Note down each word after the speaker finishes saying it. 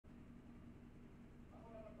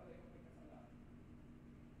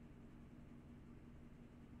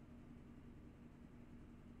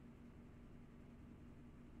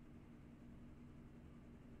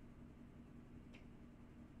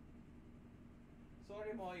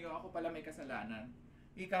Sorry mo, ako pala may kasalanan.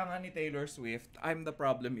 Ika nga ni Taylor Swift, I'm the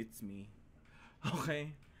problem, it's me.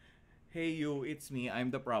 Okay? Hey you, it's me. I'm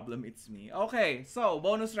the problem, it's me. Okay, so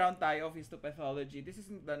bonus round tayo of histopathology. This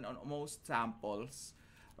isn't done on most samples.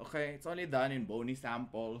 Okay, it's only done in bony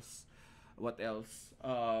samples. What else?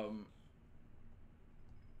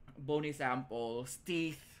 Bony samples,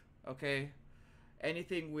 teeth. Okay,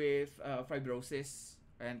 anything with fibrosis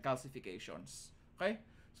and calcifications. Okay,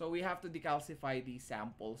 so we have to decalcify these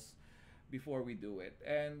samples before we do it.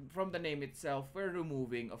 And from the name itself, we're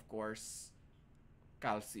removing, of course,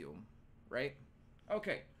 calcium, right?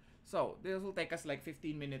 Okay, so this will take us like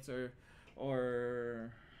 15 minutes or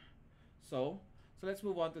so. So let's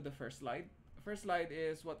move on to the first slide. First slide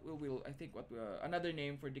is what we will, I think, another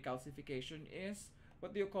name for decalcification is,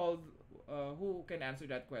 what do you call, who can answer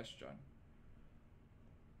that question?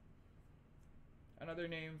 Another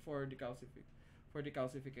name for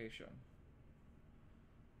decalcification.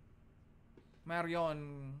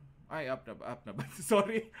 Marion, ay, up na ba?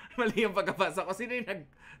 Sorry, mali yung pagkabasa ko. Sino yung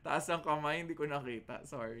nagtaas ng kamay? Hindi ko nakita.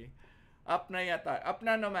 Sorry. Up na yata. Up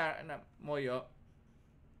na Moyo.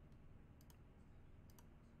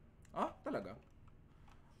 Ah, talaga?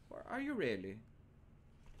 Or are you really?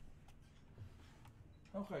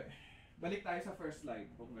 Okay. Balik tayo sa first slide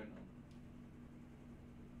kung gano'n.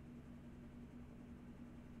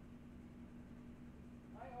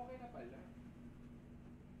 Ay, okay na pala.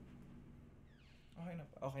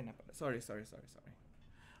 Okay na pala. Sorry.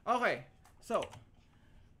 Okay. So,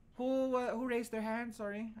 who raised their hand?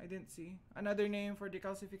 Sorry, I didn't see. Another name for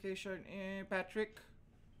decalcification, Patrick.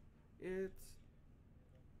 It's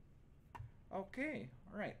okay.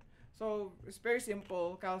 All right. So, it's very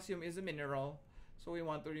simple. Calcium is a mineral, so we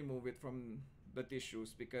want to remove it from the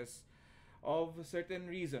tissues because of certain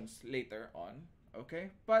reasons later on.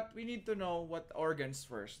 Okay, but we need to know what organs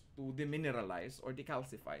first to demineralize or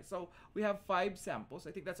decalcify. So we have 5 samples.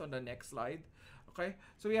 I think that's on the next slide. Okay,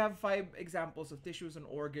 so we have 5 examples of tissues and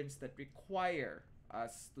organs that require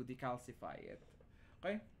us to decalcify it.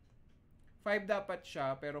 Okay, 5 dapat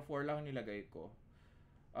siya pero 4 lang nilagay ko.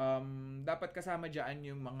 Dapat kasama dyan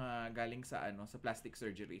yung mga galing sa sa plastic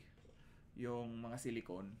surgery, yung mga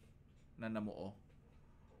silicone na namuo.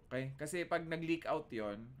 Okay? Kasi pag nag-leak out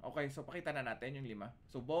yon, okay, so pakita na natin yung 5.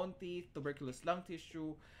 So, bone teeth, tuberculous lung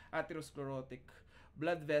tissue, atherosclerotic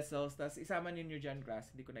blood vessels, tas isama ninyo dyan,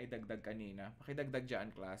 class. Hindi ko na idagdag kanina. Pakidagdag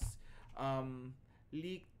dyan, class.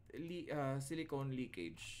 Silicone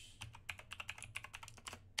leakage.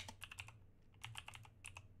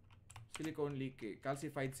 Silicone leakage.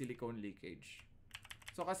 Calcified silicone leakage.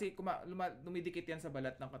 So, kasi dumidikit yan sa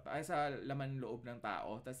balat ng sa laman loob ng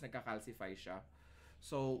tao, tas nagka-calcify siya.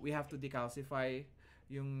 So, we have to decalcify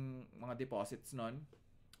yung mga deposits nun.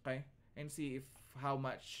 Okay? And see how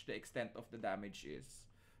much the extent of the damage is.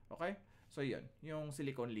 Okay? So, yun. Yung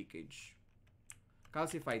silicone leakage.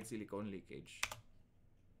 Calcified silicone leakage.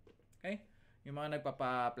 Okay? Yung mga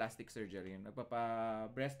nagpapa-plastic surgery, yung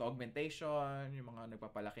nagpapa-breast augmentation, yung mga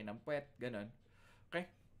nagpapalaki ng puwet, ganun. Okay?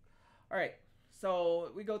 Alright. So,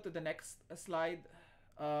 we go to the next slide.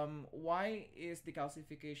 Why is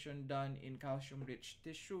decalcification done in calcium-rich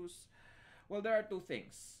tissues? Well, there are 2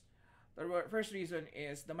 things. The first reason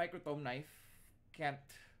is the microtome knife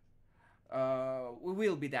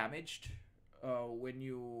will be damaged when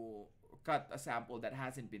you cut a sample that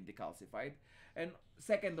hasn't been decalcified. And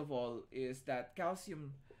second of all is that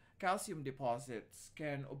calcium deposits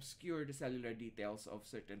can obscure the cellular details of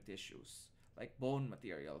certain tissues, like bone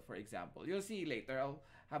material, for example. You'll see later. I'll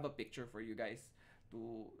have a picture for you guys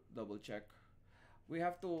to double check. We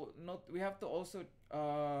have to also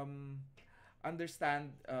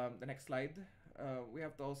understand the next slide. We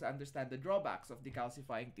have to also understand the drawbacks of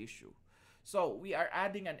decalcifying tissue. So we are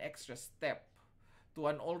adding an extra step to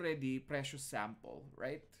an already precious sample,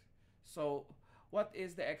 right? So what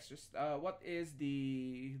is the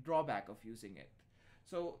drawback of using it?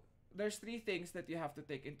 So there's 3 things that you have to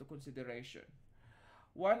take into consideration.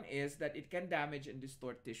 One is that it can damage and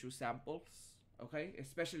distort tissue samples. Okay,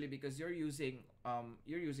 especially because you're using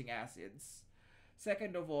acids.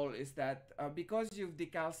 Second of all is that because you've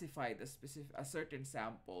decalcified a certain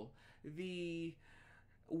sample, the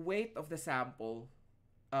weight of the sample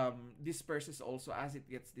disperses also as it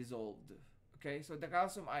gets dissolved. Okay, so the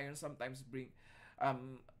calcium ion sometimes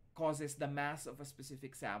causes the mass of a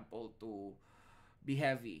specific sample to be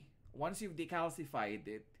heavy. Once you've decalcified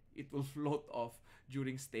it, it will float off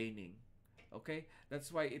during staining. Okay,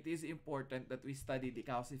 that's why it is important that we study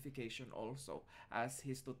decalcification also as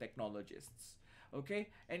histotechnologists.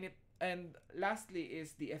 Okay, and lastly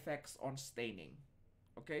is the effects on staining.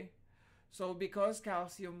 Okay, So because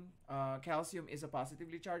calcium is a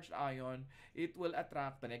positively charged ion, it will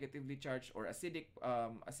attract the negatively charged or acidic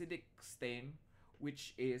stain,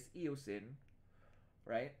 which is eosin,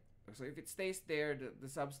 right? So if it stays there, the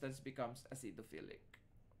substance becomes acidophilic.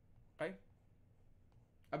 Okay?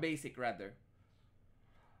 A basic rather.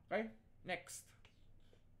 Okay? Next.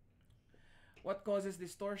 What causes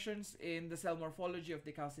distortions in the cell morphology of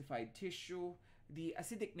decalcified tissue? The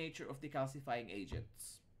acidic nature of decalcifying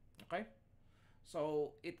agents. Okay?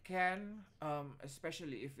 So it can,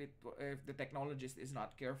 especially if the technologist is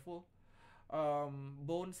not careful,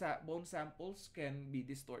 bone samples can be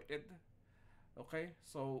distorted. Okay,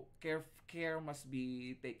 so care must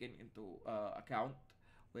be taken into account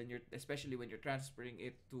when you're, especially when you're transferring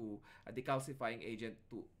it to a decalcifying agent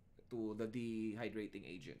to the dehydrating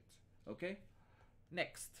agent. Okay,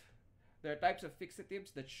 next, there are types of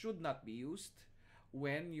fixatives that should not be used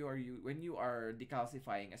when you are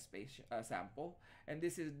decalcifying a sample, and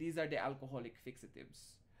these are the alcoholic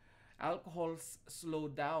fixatives. Alcohols slow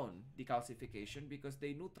down decalcification because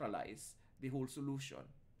they neutralize the whole solution.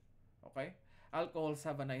 Okay, alcohols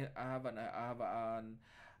a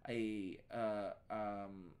uh,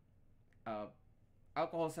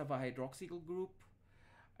 alcohols have a hydroxyl group,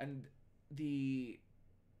 and the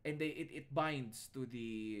and it binds to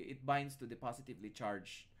the positively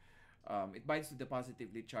charged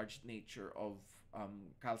nature of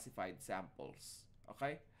calcified samples.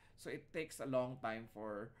 Okay, so it takes a long time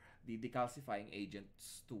for the decalcifying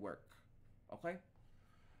agents to work. Okay,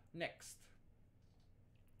 next,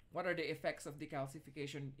 what are the effects of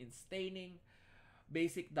decalcification in staining?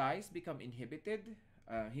 Basic dyes become inhibited.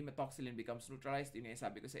 Hematoxylin becomes neutralized. Yun yung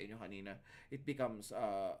sabi ko sa inyo kanina. It becomes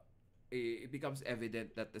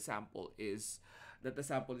evident that the sample is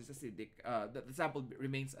acidic. That the sample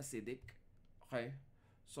remains acidic. Okay?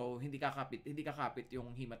 So hindi kakapit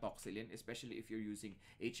yung hematoxylin, especially if you're using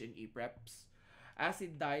H&E preps.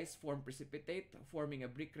 Acid dyes form precipitate, forming a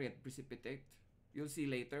brick red precipitate. You'll see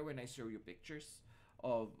later when I show you pictures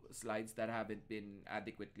of slides that haven't been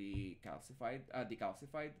adequately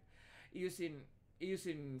decalcified.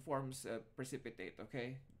 Eosin forms a precipitate,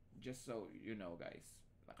 okay? Just so you know, guys.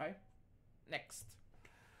 Okay? Next.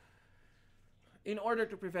 In order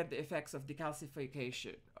to prevent the effects of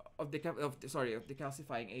decalcification of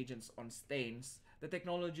decalcifying agents on stains, the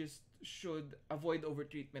technologist should avoid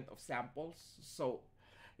overtreatment of samples. So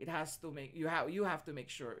it has to make you have to make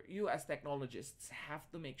sure, you as technologists have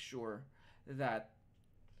to make sure that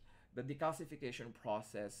the decalcification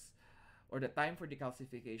process or the time for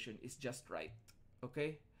decalcification is just right.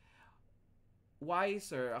 Okay? Why,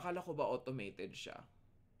 sir? Akala ko ba automated siya?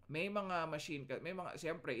 May mga machine,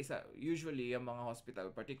 siyempre, usually, yung mga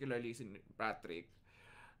hospital, particularly si Patrick,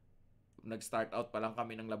 nag-start out pa lang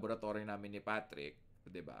kami ng laboratory namin ni Patrick,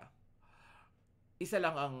 'di ba? Isa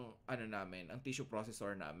lang ang ang tissue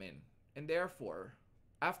processor namin. And therefore,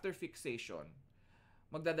 after fixation,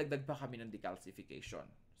 magdadagdag pa kami ng decalcification.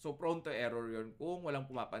 So prone to error 'yon kung walang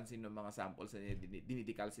pumapansin ng mga samples na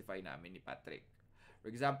dinidecalcify namin ni Patrick.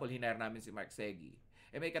 For example, hinire namin si Mark Segi.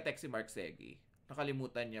 May ka-text si Mark Segi.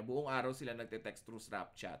 Nakalimutan niya, buong araw sila nagte-text through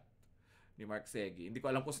Snapchat ni Mark Segi. Hindi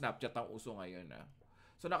ko alam kung Snapchat ang uso ngayon.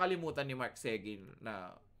 So nakalimutan ni Mark Segi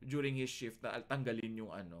na during his shift na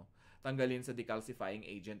tanggalin sa decalcifying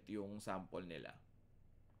agent yung sample nila.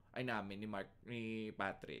 Ni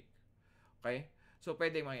Patrick. Okay? So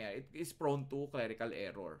pwede mangyari. It is prone to clerical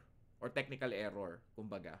error or technical error,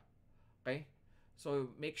 kumbaga. Okay?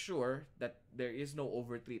 So make sure that there is no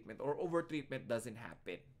overtreatment or overtreatment doesn't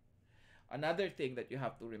happen. Another thing that you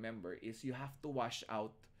have to remember is you have to wash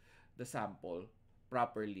out the sample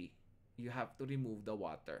properly. You have to remove the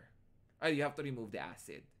water. You have to remove the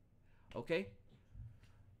acid. Okay?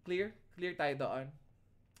 Clear? Clear tayo doon?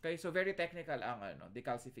 Okay, so very technical ang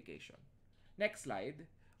decalcification. Next slide.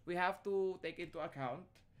 We have to take into account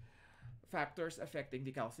factors affecting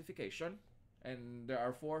decalcification. And there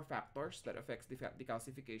are 4 factors that affects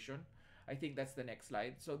decalcification. I think that's the next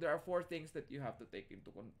slide. So there are 4 things that you have to take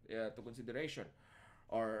into consideration,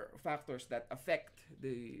 or factors that affect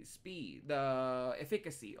the speed, the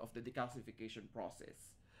efficacy of the decalcification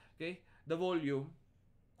process. Okay? The volume,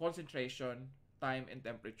 concentration, time, and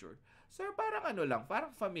temperature. Sir, parang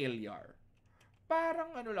parang familiar.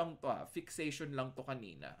 Parang lang to fixation lang to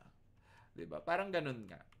kanina. 'Di ba? Parang ganun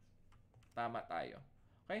nga. Tama tayo.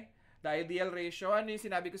 Okay? The ideal ratio, ano yung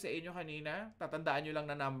sinabi ko sa inyo kanina? Tatandaan nyo lang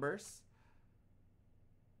na numbers.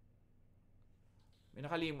 May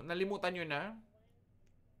nalimutan nyo na?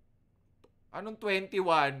 Anong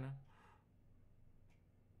 21?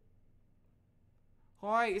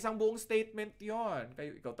 Hoy, isang buong statement yon.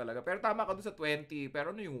 Ikaw talaga. Pero tama ka doon sa 20. Pero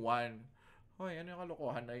ano yung 1? Hoy, ano yung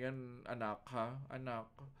kalokohan na yan, anak, ha? Anak.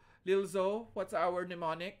 Lil Zo, what's our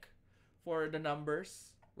mnemonic for the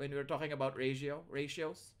numbers when we're talking about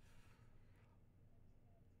ratios?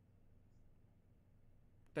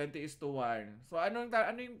 20:1. So ano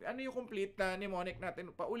yung complete na mnemonic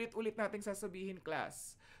natin? Paulit-ulit nating sasabihin,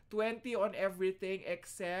 class. 20 on everything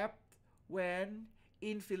except when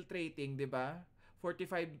infiltrating, 'di ba?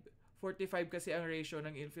 45 kasi ang ratio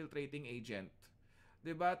ng infiltrating agent.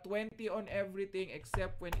 'Di ba? 20 on everything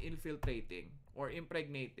except when infiltrating or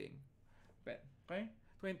impregnating. Okay?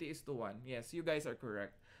 20:1. Yes, you guys are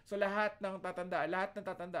correct. So lahat ng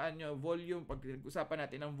tatandaan nyo, volume, pag-usapan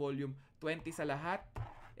natin ng volume, 20 sa lahat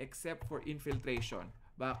except for infiltration.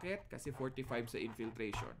 Bakit? Kasi 45 sa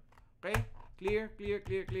infiltration. Okay? Clear?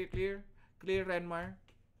 Clear, Renmar?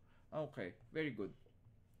 Okay, very good.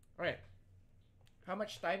 Alright. How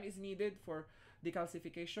much time is needed for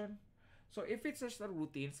decalcification? So if it's just a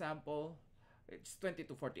routine sample, it's 20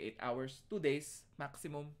 to 48 hours, 2 days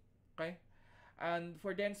maximum. Okay? And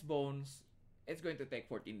for dense bones, it's going to take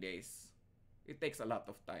 14 days. It takes a lot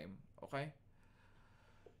of time. Okay?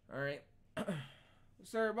 Alright.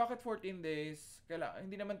 Sir, bakit 14 days?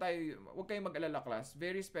 Hindi naman tayo, huwag kayong mag-alala, class.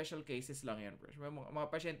 Very special cases lang yan. Mga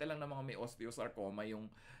pasyente lang na mga may osteosarcoma yung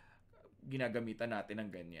ginagamitan natin ng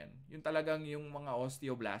ganyan. Yung talagang yung mga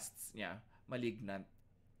osteoblasts niya, malignant.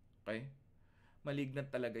 Okay? Malignant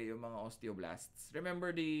talaga yung mga osteoblasts. Remember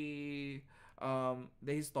the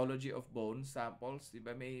histology of bone samples?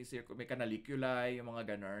 Diba may canaliculi, yung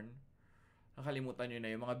mga ganon. Nakalimutan nyo na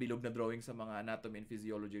yung mga bilog na drawing sa mga anatomy and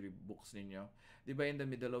physiology books ninyo. 'Di ba in the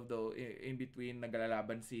middle of in between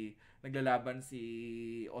naglalaban si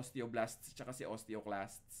osteoblasts at si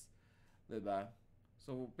osteoclasts. 'Di ba?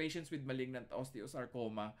 So patients with malignant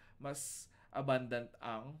osteosarcoma, mas abundant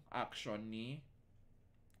ang action ni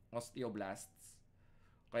osteoblasts.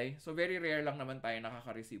 Okay? So very rare lang naman tayo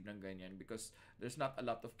nakaka-receive ng ganyan because there's not a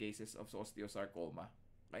lot of cases of osteosarcoma.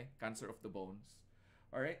 Okay? Cancer of the bones.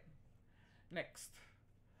 Alright? Next.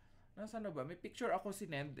 Nasaan na ba? May picture ako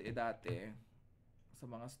sinend dati sa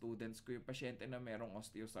mga students ko yung pasyente na merong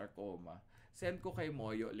osteosarcoma. Send ko kay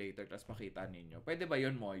Moyo later tapos pakita ninyo. Pwede ba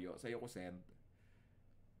yun, Moyo? Sa'yo ko send.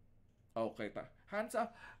 Okay ta. Hands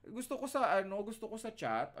up. Gusto ko sa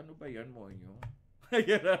chat. Ano ba yan, Moyo?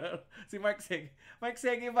 Si Mark Segi. Mark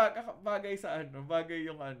Segi bagay sa bagay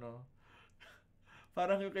yung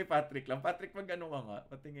parang yung kay Patrick lang. Patrick, ka nga.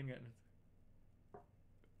 Patingin nga.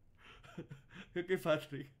 Kay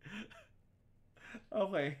Patrick.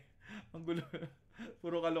 Okay. Ang gulo.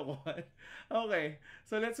 Puro kalokohan. Okay.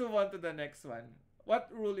 So let's move on to the next one. What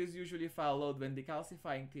rule is usually followed when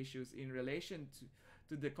decalcifying tissues in relation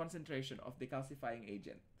to the concentration of decalcifying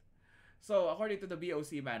agent? So according to the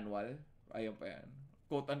BOC manual, ayun pa yan.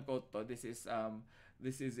 Quote unquote to. This is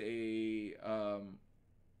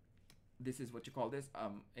what you call this?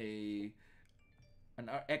 An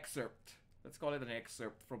excerpt. Let's call it an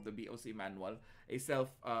excerpt from the BOC manual, a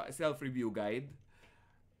self-review guide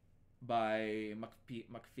by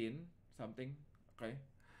McFinn something. Okay.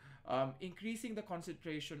 Increasing the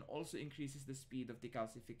concentration also increases the speed of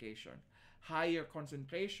decalcification. Higher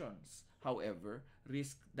concentrations, however,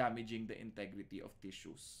 risk damaging the integrity of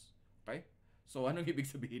tissues. Okay? So, anong ibig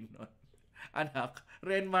sabihin nun? Anak,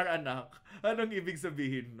 Renmar anak, anong ibig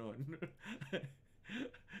sabihin nun?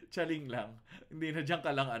 Chaling lang. Hindi na dyan ka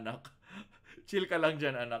lang, anak. Chill ka lang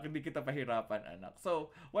dyan, anak. Hindi kita pahirapan, anak.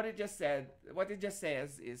 So, what it just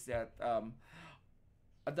says is that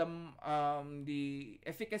the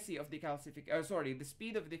efficacy of the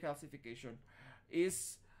speed of decalcification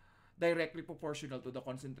is directly proportional to the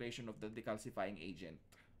concentration of the decalcifying agent.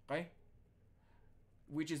 Okay?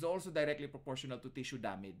 Which is also directly proportional to tissue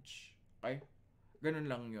damage. Okay?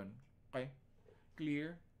 Ganun lang yun. Okay?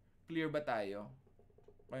 Clear? Clear ba tayo?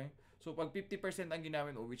 Okay? So, pag 50% ang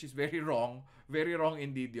ginamit mo, which is very wrong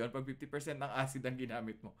indeed yun, pag 50% ng acid ang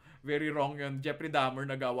ginamit mo, very wrong yun. Jeffrey Dahmer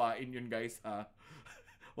na gawain yun, guys, ha?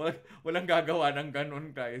 Walang gagawa ng ganun,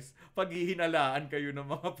 guys. Paghihinalaan kayo ng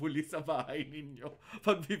mga pulis sa bahay ninyo.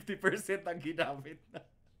 Pag 50% ang ginamit na.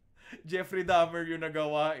 Jeffrey Dahmer yung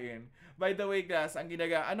nagawain. By the way, guys, ano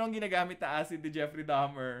ang ginagamit na acid ni Jeffrey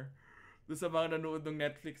Dahmer? Doon sa mga nanood ng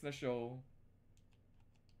Netflix na show.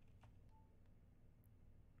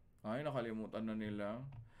 Ay, nakalimutan na nila.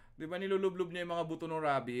 Di ba nilulublob niya yung mga buto ng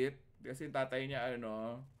rabbit? Kasi yung tatay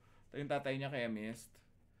niya chemist.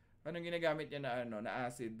 Anong ginagamit niya na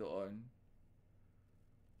acid doon?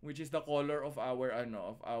 Which is the color of our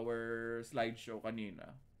slideshow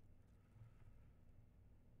kanina.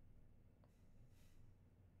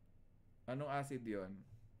 Anong acid yon?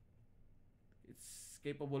 It's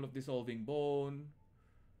capable of dissolving bone.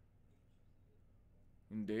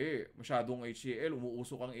 Hindi. Masyadong HCl.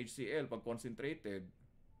 Umuusok ang HCl pag concentrated.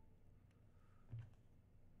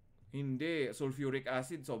 Hindi. Sulfuric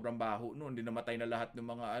acid, sobrang baho noon. Hindi namatay na lahat ng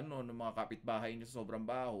mga ng mga kapitbahay niya sa sobrang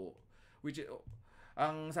baho. Which,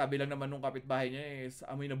 ang sabi lang naman nung kapitbahay niya is,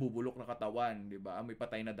 amoy nabubulok na katawan, di ba? Amoy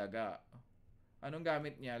patay na daga. Anong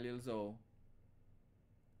gamit niya, Lil Zo?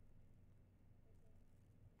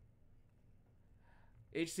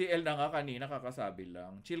 HCl na nga kanina, kakasabi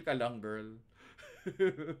lang. Chill ka lang, girl.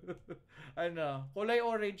 Kulay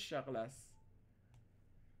orange siya, class.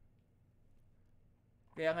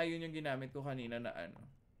 Kaya ngayon yung ginamit ko kanina na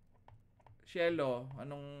Cielo,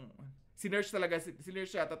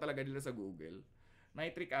 sinearch yata talaga nila sa Google.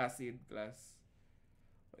 Nitric acid, class.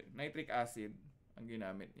 Nitric acid ang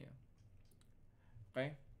ginamit niya.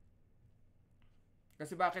 Okay?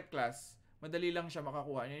 Kasi bakit, class? Madali lang siya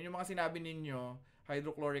makakuha. Yan yung mga sinabi ninyo,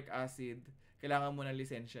 hydrochloric acid, kailangan mo ng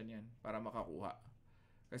lisensya niyan para makakuha.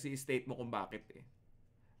 Kasi state mo kung bakit eh.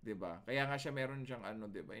 'Di ba? Kaya nga siya meron siyang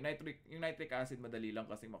 'di ba? Yung nitric acid madali lang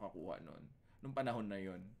kasi makakuha noon nung panahon na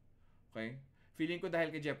 'yon. Okay? Feeling ko dahil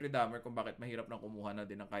kay Jeffrey Dahmer kung bakit mahirap nang kumuha na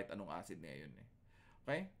din ng kahit anong acid ngayon eh.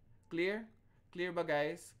 Okay? Clear? Clear ba,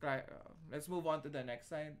 guys? Let's move on to the next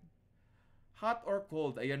slide. Hot or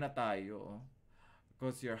cold? Ayan na tayo.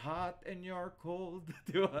 Because you're hot and you're cold.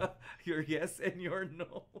 Diba? You're yes and you're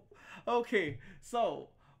no. Okay. So,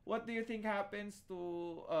 what do you think happens to,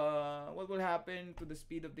 what will happen to the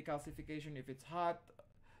speed of decalcification if it's hot?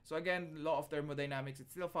 So again, law of thermodynamics, it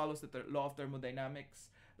still follows the law of thermodynamics.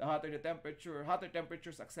 The hotter the temperature, hotter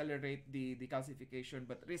temperatures accelerate the decalcification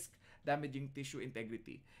but risk damaging tissue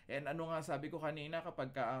integrity. And ano nga sabi ko kanina,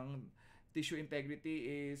 kapag ang tissue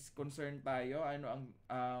integrity is concerned tayo,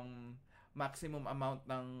 ang maximum amount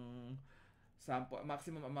ng sample,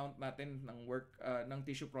 maximum amount natin ng work ng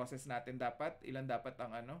tissue process natin dapat ilan dapat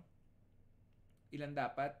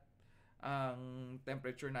ang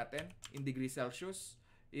temperature natin in degrees Celsius.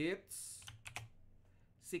 It's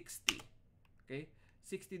 60. Okay?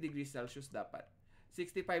 60 degrees Celsius dapat.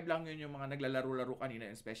 65 lang yun yung mga naglalaro-laro kanina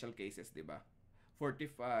in special cases, di ba?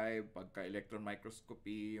 45 pagka electron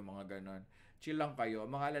microscopy, yung mga ganon. Chill lang kayo.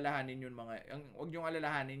 Mga alalahanin yun, wag yung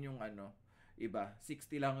alalahanin yung iba.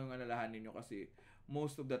 60 lang yung alalahanin nyo kasi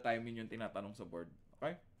most of the time yun yung tinatanong sa board.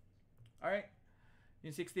 Okay? Alright?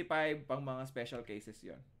 Yung 65 pang mga special cases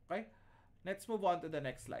yun. Okay? Let's move on to the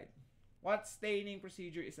next slide. What staining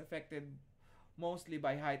procedure is affected mostly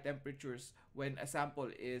by high temperatures when a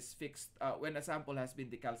sample is fixed, when a sample has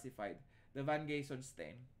been decalcified? The Van Geyson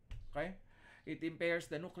stain. Okay? It impairs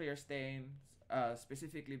the nuclear stain,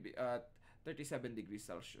 specifically at 37 degrees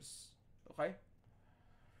Celsius. Okay?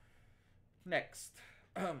 Next.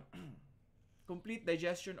 Complete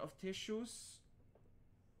digestion of tissues.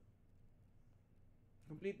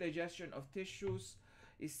 Complete digestion of tissues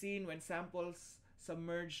is seen when samples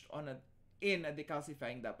submerged in a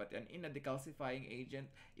decalcifying agent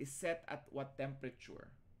is set at what temperature?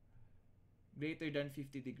 Greater than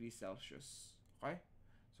 50 degrees Celsius. Okay?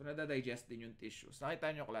 So, nadadigest din yung tissues. Nakita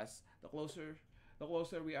nyo, class, the closer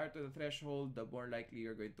we are to the threshold, the more likely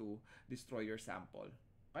you're going to destroy your sample.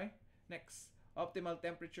 Okay? Next. Optimal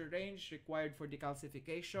temperature range required for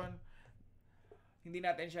decalcification. Hindi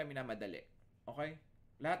natin siya minamadali. Okay?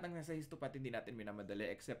 Lahat ng nasa histopath hindi natin minamadali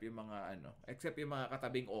except yung mga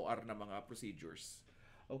katabing OR na mga procedures.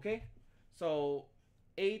 Okay? So,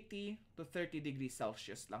 80 to 30 degrees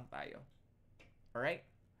Celsius lang tayo. Alright?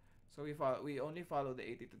 So, we only follow the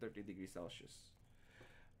 80 to 30 degrees Celsius.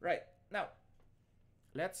 Right. Now,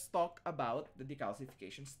 let's talk about the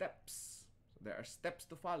decalcification steps. So, there are steps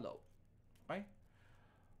to follow. Okay?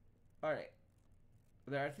 Alright.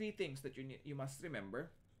 There are 3 things that you must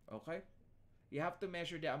remember. Okay? You have to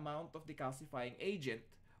measure the amount of decalcifying agent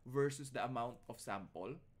versus the amount of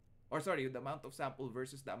sample. The amount of sample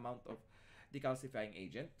versus the amount of decalcifying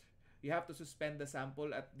agent. You have to suspend the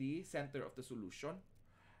sample at the center of the solution.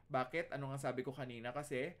 Bakit? Ano nga sabi ko kanina?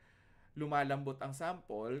 Kasi lumalambot ang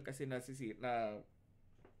sample kasi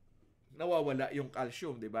nawawala yung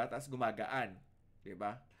calcium, 'di ba? Tapos gumagaan, 'di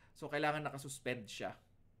ba? So kailangan nakasuspend siya.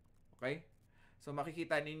 Okay? So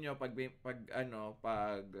makikita ninyo pag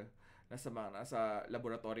nasa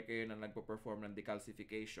laboratory kayo na nagpo-perform ng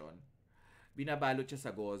decalcification, binabalot siya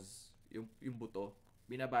sa gauze, yung buto.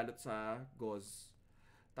 Binabalot sa gauze.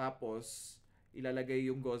 Tapos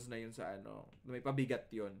ilalagay yung gauze na yun sa may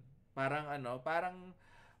pabigat yun. Parang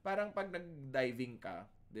pag nag-diving ka,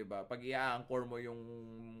 'di ba? Pag i-anchor mo yung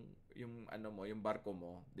barko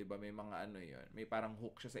mo, 'di ba? May mga yun. May parang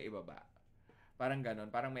hook siya sa ibaba. Parang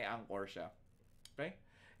ganon, parang may anchor siya. Okay?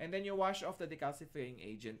 And then you wash off the decalcifying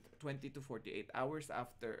agent 20 to 48 hours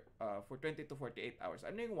after, for 20 to 48 hours.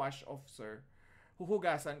 Ano yung wash off, sir?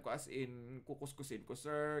 Huhugasan ko as in, kukuskusin ko,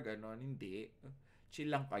 sir, ganon. Hindi. Chill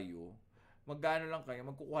lang kayo. Magkano lang kayo,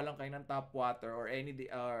 magkukuha lang kayo ng tap water or any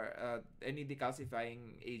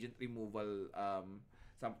decalcifying agent removal.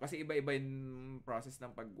 Kasi iba-iba yung process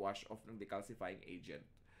ng pag-wash off ng decalcifying agent.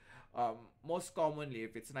 Most commonly,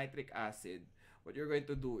 if it's nitric acid, what you're going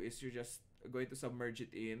to do is you're just going to submerge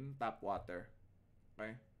it in tap water.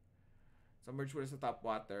 Okay? Submerge mo sa tap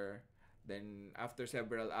water. Then, after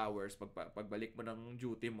several hours, pagbalik mo ng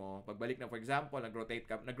duty mo, pagbalik na, for example,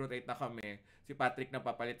 nag-rotate na kami, si Patrick na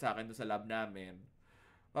papalit sa akin doon sa lab namin,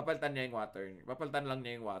 papalitan lang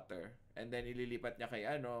niya yung water. And then, ililipat niya kay,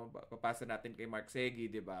 papasa natin kay Mark Segi,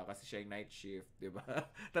 di ba? Kasi siya yung night shift, di ba?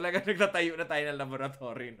 Talaga naglatayo na tayo ng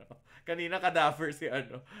laboratory, no? Kanina kadaver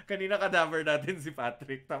natin si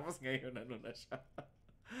Patrick, tapos ngayon, na siya.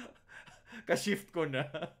 Ka-shift ko na.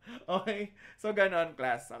 Okay? So, ganon,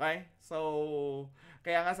 class. Okay? So,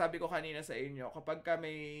 kaya nga sabi ko kanina sa inyo, kapag ka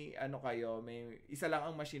may isa lang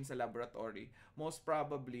ang machine sa laboratory, most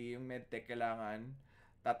probably, yung medtech kailangan,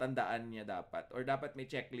 tatandaan niya dapat. Or dapat may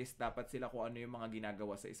checklist dapat sila kung ano yung mga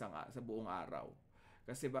ginagawa sa buong araw.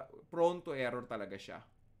 Kasi prone to error talaga siya.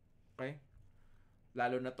 Okay?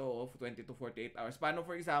 Lalo na to, 20 to 48 hours. Paano,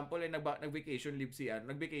 for example, nag-vacation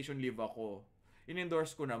leave ako.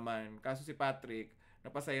 In-endorse ko naman. Kaso si Patrick,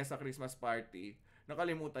 napasaya sa Christmas party,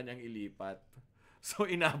 nakalimutan niyang ilipat. So,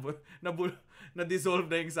 na-dissolve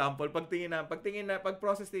na yung sample.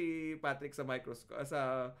 Pag-process ni Patrick sa microscope,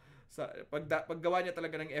 paggawa niya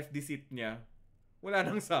talaga ng FD sheet niya, wala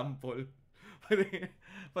nang sample.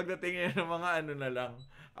 Pagdating niya ng mga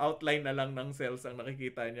outline na lang ng cells ang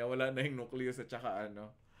nakikita niya, wala na yung nucleus at saka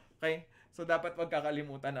Okay? So, dapat wag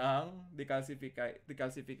kakalimutan ang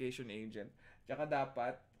decalcification agent. Tsaka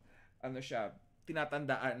dapat,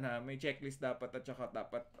 tinatandaan na may checklist dapat at saka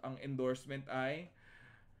dapat ang endorsement ay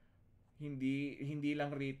hindi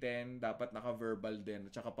lang written, dapat naka-verbal din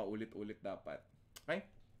at saka paulit-ulit dapat. Okay?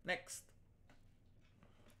 Next.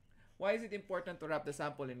 Why is it important to wrap the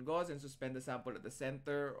sample in gauze and suspend the sample at the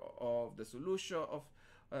center of the solution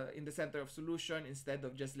in the center of solution instead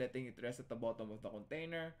of just letting it rest at the bottom of the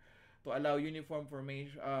container? To allow uniform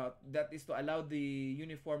formation, that is to allow the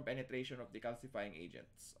uniform penetration of decalcifying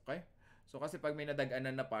agents. Okay? So kasi pag may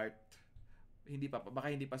nadaganan na part, baka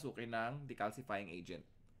hindi pasukin ng decalcifying agent.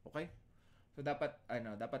 Okay? So dapat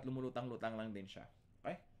lumulutang-lutang lang din siya.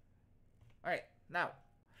 Okay? Alright, now,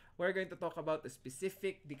 we're going to talk about the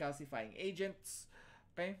specific decalcifying agents.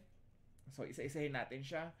 Okay? So isa-isahin natin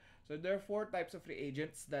siya. So there are 4 types of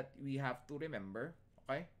reagents that we have to remember.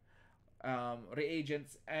 Okay?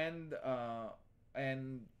 Reagents and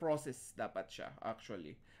process dapat siya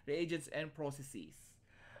actually. Reagents and processes.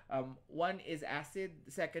 One is acid,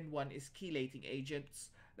 the second one is chelating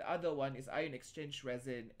agents, the other one is ion exchange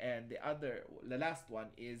resin, and the last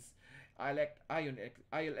one is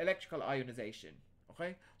electrical ionization.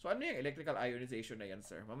 Okay? So ano yung electrical ionization na yan,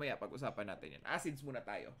 sir? Mamaya pag-usapan natin yan. Acids muna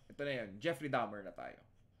tayo. Ito na yan, Jeffrey Dahmer na tayo.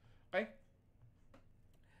 Okay?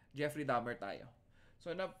 Jeffrey Dahmer tayo. So,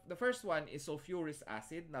 the first one is sulfurous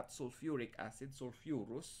acid, not sulfuric acid,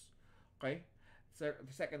 sulfurous. Okay? So, the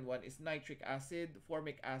second one is nitric acid,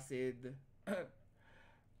 formic acid,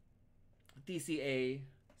 TCA.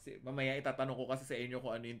 Mamaya itatanong ko kasi sa inyo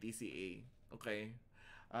kung ano yung TCA. Okay?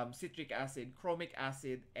 Citric acid, chromic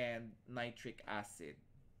acid, and nitric acid.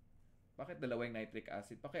 Bakit dalawang nitric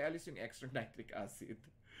acid? Pakialis yung extra nitric acid.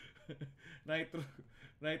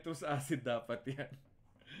 Nitrous acid dapat yan.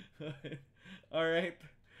 Alright,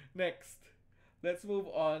 next. Let's move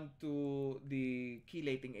on to the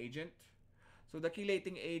chelating agent. So the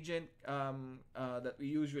chelating agent that we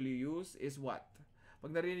usually use is what?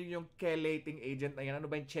 Pag narinig yung chelating agent na yan, ano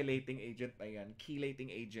ba yung chelating agent na yan? Chelating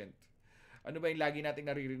agent. Ano ba yung lagi nating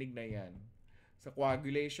naririnig na yan? Sa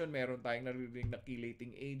coagulation, meron tayong naririnig na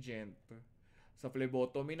chelating agent. Sa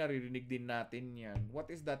phlebotomy, naririnig din natin yan. What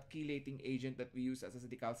is that chelating agent that we use as a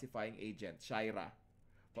decalcifying agent? Shira.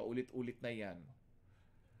 Paulit-ulit na yan.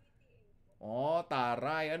 Oh,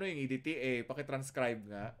 taray. Ano yung EDTA? Pakitranscribe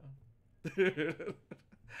nga.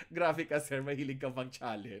 Grabe ka, sir. Mahilig ka pang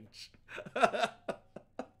challenge.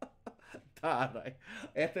 Taray.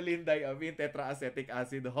 Ethylene diamine, tetraacetic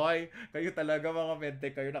acid. Hoy, kayo talaga mga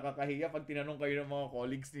medtech, kayo nakakahiya pag tinanong kayo ng mga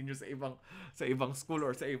colleagues ninyo sa ibang school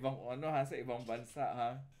or sa ibang sa ibang bansa,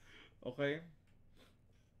 ha. Okay?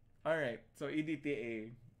 Alright. So,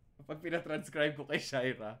 EDTA. Pag pinatranscribe ko kay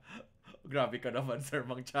Shaira, grabe ka naman, sir,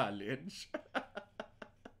 mang challenge.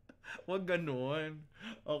 Wag ganun.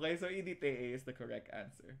 Okay, so EDTA is the correct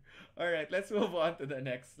answer. Alright, let's move on to the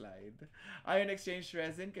next slide. Ion exchange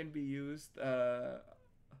resin can be used,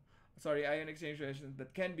 ion exchange resin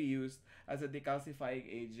that can be used as a decalcifying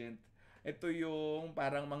agent. Ito yung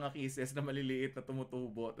parang mga kisses na maliliit na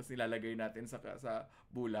tumutubo tapos nilalagay natin sa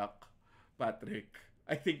bulak. Patrick,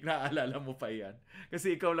 I think naaalala mo pa yan.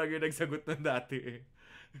 Kasi ikaw lang yung nagsagot ng dati eh.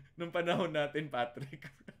 Nung panahon natin, Patrick.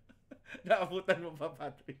 Naabutan mo pa,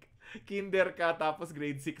 Patrick. Kinder ka, tapos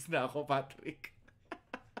grade 6 na ako, Patrick.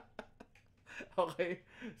 Okay.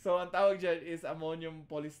 So, ang tawag dyan is ammonium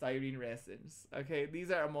polystyrene resins. Okay. These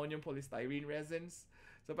are ammonium polystyrene resins.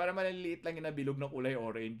 So, para maliliit lang yung nabilog na kulay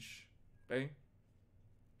orange. Okay.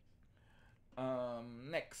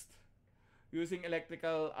 Next. Using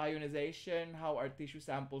electrical ionization, how are tissue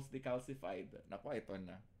samples decalcified? Naku, ito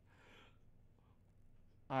na.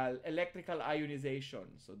 Electrical ionization.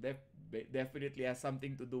 So, definitely has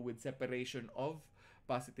something to do with separation of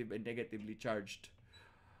positive and negatively charged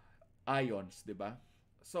ions, di ba?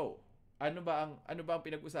 So, ano ba ang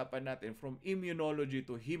pinag-usapan natin from immunology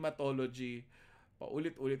to hematology?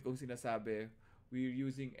 Paulit-ulit kong sinasabi, we're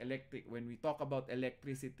using when we talk about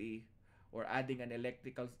electricity or adding an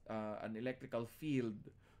electrical field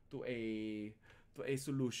to a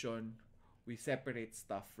solution, we separate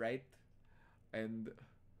stuff, right? And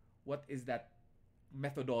what is that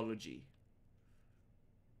methodology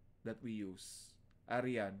that we use?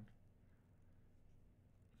 Arian?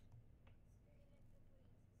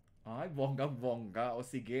 Ay, bonggang-bongga. O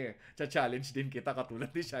sige, cha-challenge din kita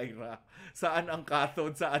katulad ni Shaira. Saan ang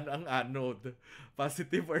cathode, saan ang anode?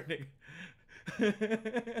 Positive or negative?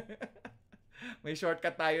 May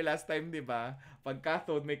shortcut tayo last time, di ba? Pag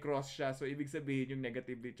cathode, may cross siya. So, ibig sabihin yung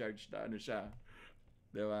negatively charged na ano siya.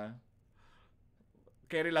 Di ba?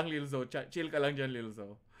 Carry lang, Lilzo. Chill ka lang dyan,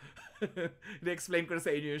 Lilzo. I-explain ko na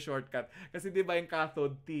sa inyo yung shortcut. Kasi di ba yung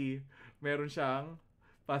cathode T, meron siyang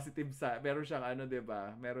positive meron siyang ano, 'di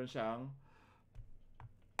ba? Meron siyang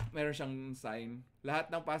sign. Lahat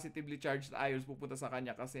ng positively charged ions pupunta sa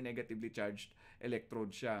kanya kasi negatively charged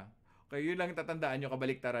electrode siya. Kaya yun lang tatandaan nyo,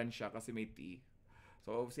 kabaliktaran siya kasi may T.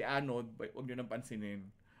 So si anode, huwag nyo nang pansinin.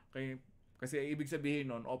 Okay? Kasi ibig sabihin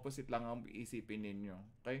nun, opposite lang ang iisipin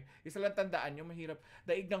ninyo. Okay? Isa lang tandaan nyo, mahirap.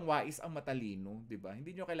 Daig ng wais ang matalino, 'di ba?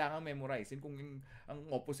 Hindi nyo kailangan memorizein kung ang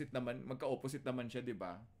opposite naman, magka-opposite naman siya, 'di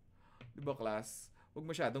ba? 'Di ba, class? Huwag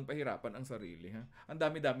masyadong pahirapan ang sarili, ha? Ang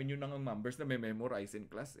dami-dami nyo nang numbers na may memorize in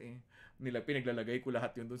class, eh. Pinaglalagay ko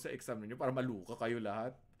lahat yun dun sa exam niyo para maluka kayo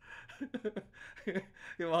lahat.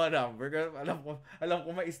 Yung mga number, alam ko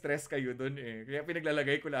ma-stress kayo dun, eh. Kaya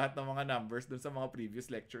pinaglalagay ko lahat ng mga numbers dun sa mga previous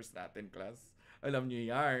lectures natin, class. Alam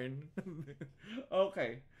niyo yarn.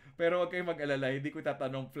 Okay. Pero huwag kayong mag-alala, hindi ko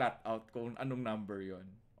tatanong flat out kung anong number yon.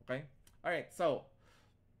 Okay? Alright, so,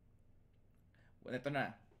 ito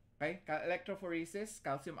na. Okay? Electrophoresis,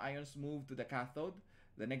 calcium ions move to the cathode,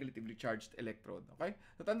 the negatively charged electrode. Okay?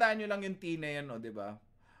 So, tandaan nyo lang yung T na yan, no, di ba?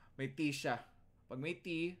 May T siya. Pag may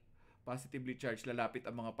T, positively charged, lalapit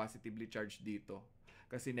ang mga positively charged dito.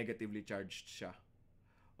 Kasi negatively charged siya.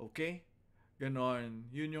 Okay? Ganon.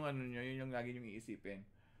 Yun yung ano nyo, yun yung lagi nyo iisipin.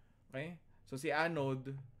 Okay? So, si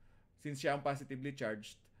anode, since siya ang positively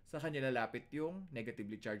charged, sa kanya lalapit yung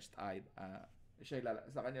negatively charged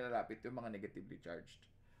sa kanya lalapit yung mga negatively charged.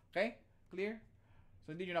 Okay? Clear?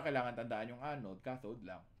 So, hindi nyo na kailangan tandaan yung anode, cathode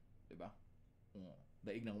lang. Diba?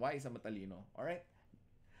 Daig ng Y sa matalino. Alright?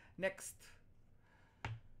 Next.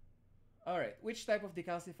 Alright. Which type of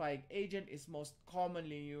decalcifying agent is most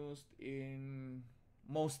commonly used in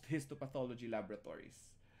most histopathology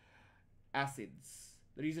laboratories? Acids.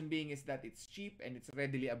 The reason being is that it's cheap and it's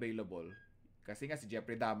readily available. Kasi nga si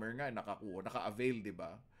Jeffrey Dahmer nga naka-avail,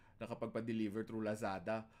 diba? Nakapagpa-deliver through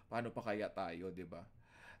Lazada. Paano pa kaya tayo, diba?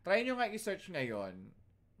 Try nyo nga i-search ngayon.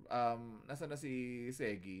 Nasa na si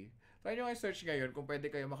Segi? Try nyo nga i-search ngayon kung pwede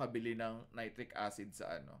kayo makabili ng nitric acid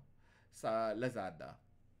sa Lazada.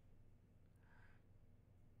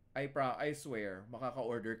 I swear,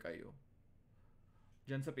 makaka-order kayo.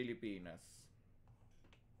 Diyan sa Pilipinas.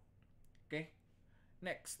 Okay?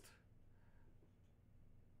 Next.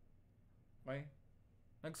 Okay?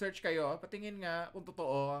 Nag-search kayo. Patingin nga kung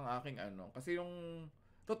totoo ang aking ano. Kasi yung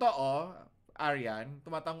totoo, Aryan,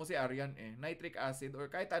 tumatango si Aryan eh. Nitric acid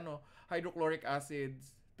or kahit ano, hydrochloric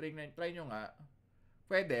acids. Try nyo nga.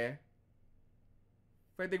 Pwedeng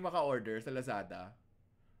maka-order sa Lazada.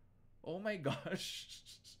 Oh my gosh.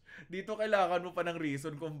 Dito kailangan mo pa ng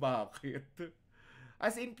reason kung bakit.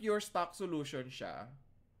 As in pure stock solution siya.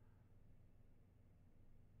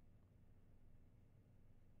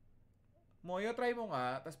 Moyo, try mo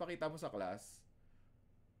nga, tapos pakita mo sa class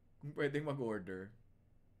kung pwedeng mag-order.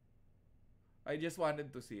 I just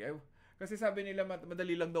wanted to see. Kasi sabi nila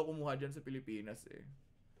madali lang daw kumuha dyan sa Pilipinas eh.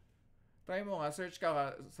 Try mo nga, search ka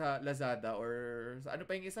nga sa Lazada or sa ano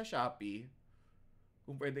pa yung isa, Shopee.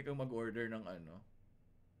 Kung pwede kang mag-order ng ano.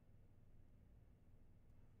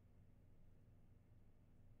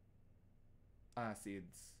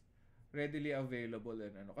 Acids. Readily available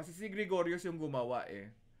and ano. Kasi si Gregorius yung gumawa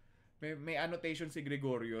eh. May annotation si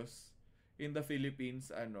Gregorius in the Philippines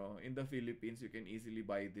in the Philippines you can easily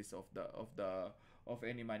buy this of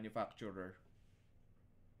any manufacturer.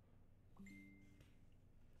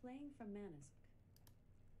 Playing from Manask.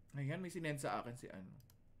 Ayan, may sinend sa akin si ano.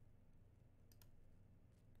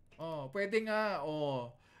 Oh, pwede nga.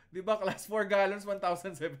 Oh. 'Di ba class 4 gallons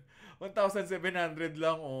 1,700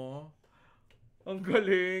 lang oh. Ang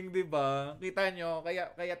galing, 'di ba? Kita nyo,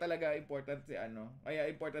 kaya talaga important si ano. Kaya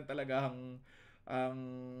important talaga ang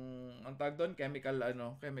ang tawag doon, chemical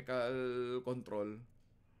control.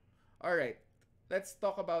 All right. Let's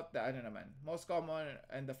talk about the most common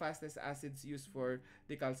and the fastest acids used for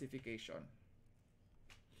decalcification.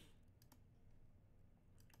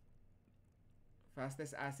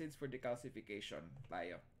 Fastest acids for decalcification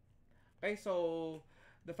tayo. Okay, so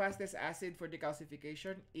the fastest acid for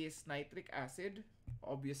decalcification is nitric acid,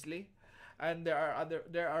 obviously. And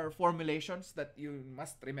there are formulations that you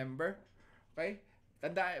must remember. Okay?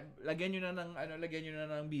 Lagyan niyo na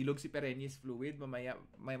ng bilog si Perennis fluid. Mamaya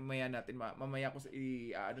ko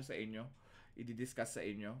sa inyo, i-discuss sa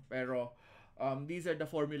inyo. Pero these are the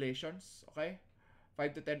formulations, okay?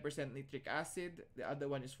 5 to 10% nitric acid. The other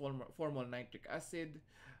one is formal nitric acid.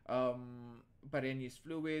 Perennis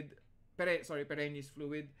fluid, 10%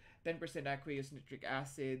 aqueous nitric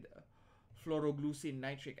acid, fluoroglucine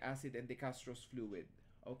nitric acid, and dextrose fluid.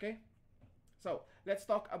 Okay? So, let's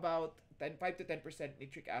talk about 5 to 10%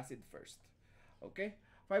 nitric acid first. Okay?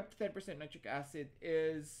 5 to 10% nitric acid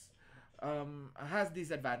has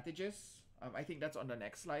these advantages. I think that's on the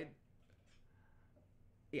next slide.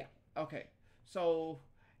 Yeah. Okay. So,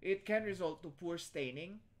 it can result to poor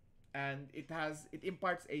staining, and it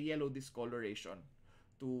imparts a yellow discoloration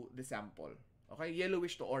to the sample. Okay?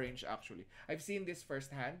 Yellowish to orange actually. I've seen this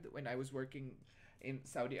firsthand when I was working in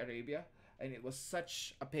Saudi Arabia, and it was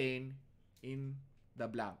such a pain in the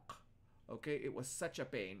blank. Okay? It was such a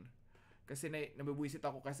pain. Kasi nabibuisit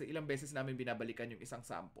ako kasi ilang beses namin binabalikan yung isang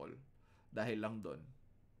sample dahil lang doon.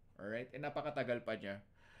 Alright? E napakatagal pa niya.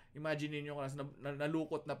 Imagine niyo kung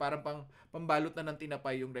nalukot na parang pambalot na ng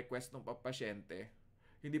tinapay yung request ng pasyente.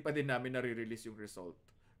 Hindi pa din namin nare-release yung result.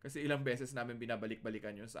 Kasi ilang beses namin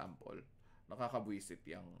binabalik-balikan yung sample. Nakakabuisit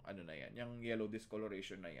yung yung yellow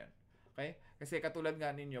discoloration na yan. Okay? Kasi katulad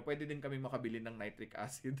nga ninyo, pwede din kami makabili ng nitric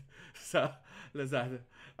acid sa Lazada.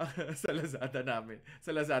 Sa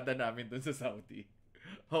Lazada namin dun sa Saudi.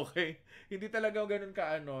 Okay? Hindi talaga ganun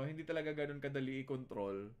kadali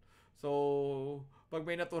i-control. So, pag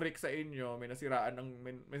may naturik sa inyo, may nasiraan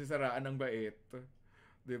ng bait,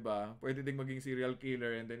 'di ba? Pwede ding maging serial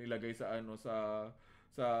killer and then ilagay sa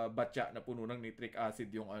sa batya na puno ng nitric acid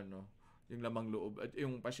yung lamang loob at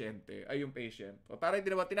yung pasyente, ay yung patient. O taray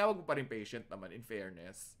din naman, tinawag mo pa rin patient naman in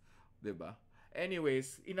fairness, 'di ba?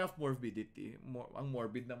 Anyways, enough morbidity. Ang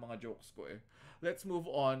morbid ng mga jokes ko eh. Let's move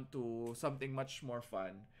on to something much more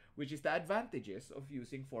fun, which is the advantages of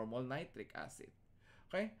using formal nitric acid.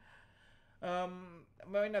 Okay?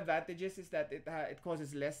 Main advantages is that it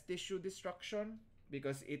causes less tissue destruction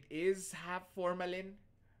because it is half formalin.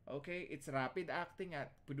 Okay, it's rapid acting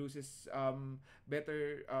at produces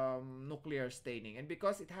better nuclear staining, and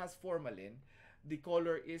because it has formalin, the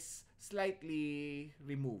color is slightly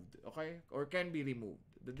removed. Okay, or can be removed.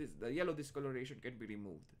 The yellow discoloration can be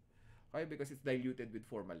removed. Okay, because it's diluted with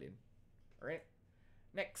formalin. All right.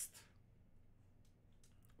 Next.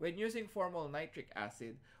 When using formal nitric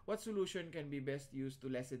acid, what solution can be best used to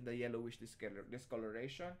lessen the yellowish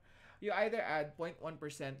discoloration? You either add 0.1%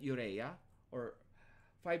 urea or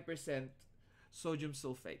 5% sodium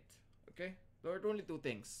sulfate. Okay? There are only two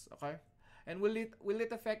things. Okay? And will it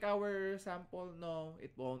affect our sample? No,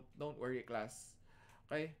 it won't. Don't worry, class.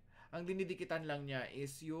 Okay? Ang dinidikitan lang niya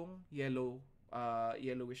is yung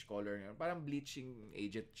yellowish color niya. Parang bleaching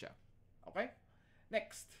agent siya. Okay?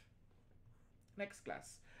 Next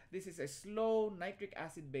class. This is a slow nitric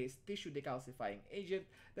acid-based tissue decalcifying agent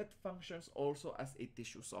that functions also as a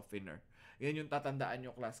tissue softener. Yan yung tatandaan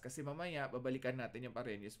nyo, class, kasi mamaya babalikan natin yung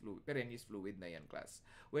Perennis fluid na yan, class,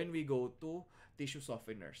 when we go to tissue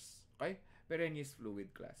softeners. Okay? Perennis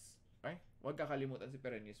fluid, class. Okay? Huwag kakalimutan si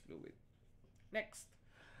Perennis fluid. Next.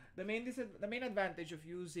 The main advantage of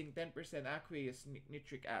using 10% aqueous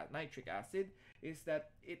nitric acid is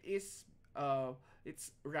that it's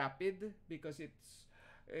rapid because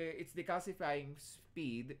its decalcifying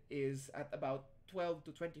speed is at about 12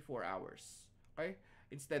 to 24 hours. Okay?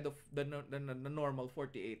 Instead of the normal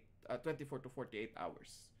 24 to 48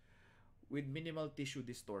 hours with minimal tissue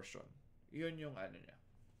distortion. Yun yung ano niya.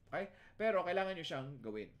 Okay? Pero kailangan nyo siyang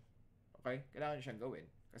gawin. Okay? Kailangan nyo siyang gawin.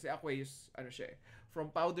 Kasi aqueous, ano siya eh. From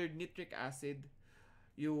powdered nitric acid,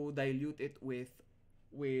 you dilute it with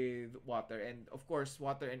water. And of course,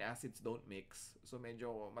 water and acids don't mix. So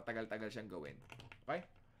medyo matagal-tagal siyang gawin. Okay?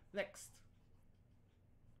 Next.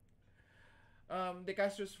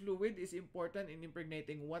 Decastrous fluid is important in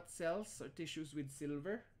impregnating what cells or tissues with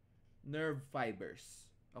silver? Nerve fibers.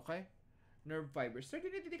 Okay? Nerve fibers. So,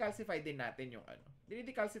 dinidecalcify din natin yung ano.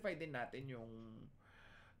 Dinidecalcify din natin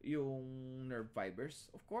yung nerve fibers.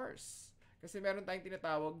 Of course. Kasi meron tayong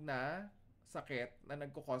tinatawag na sakit na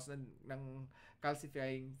nagkukos ng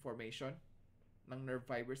calcifying formation ng nerve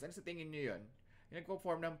fibers. Ano sa tingin nyo yun? Yung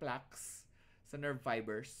nagko-form ng plaques sa nerve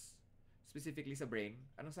fibers, specifically sa brain.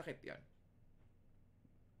 Anong sakit yon?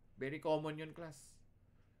 Very common yun, class.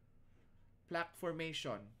 Plaque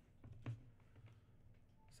formation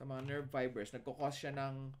sa mga nerve fibers. Nagkukos siya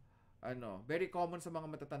ng very common sa mga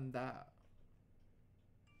matatanda.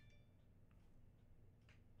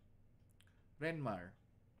 Renmar.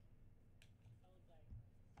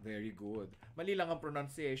 Very good. Mali lang ang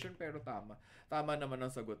pronunciation pero tama. Tama naman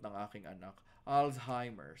ang sagot ng aking anak.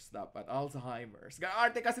 Alzheimer's. Dapat Alzheimer's.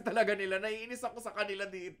 Arte kasi talaga nila. Naiinis ako sa kanila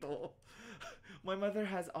dito. My mother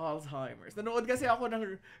has Alzheimer's. Nanood kasi ako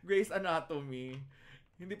ng Grey's Anatomy.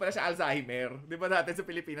 Hindi pala siya Alzheimer. Di ba natin sa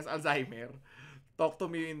Pilipinas, Alzheimer? Talk to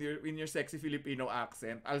me in your sexy Filipino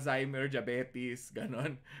accent. Alzheimer, diabetes,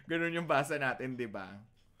 ganon. Ganon yung basa natin, di ba?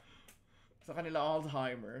 Sa kanila,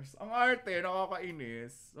 Alzheimer's. Ang arte,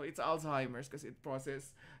 nakakainis. So, it's Alzheimer's kasi it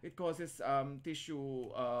causes tissue,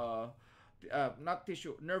 not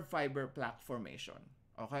tissue, nerve fiber plaque formation.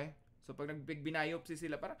 Okay? So, pag nag-biopsy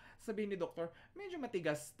sila, parang sabihin ni doktor, medyo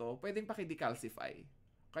matigas to, pwedeng pakidecalcify.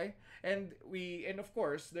 Okay? And of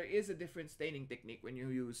course, there is a different staining technique when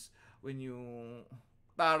you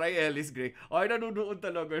Taray Ellis Gray. Ay, nanunood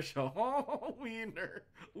talaga siya. Oh, winner.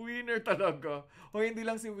 Winner talaga. Oh, hindi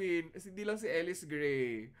lang si Ellis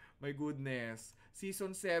Gray. My goodness.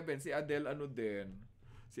 Season 7, si Adele din.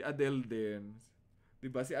 Si Adele din. 'Di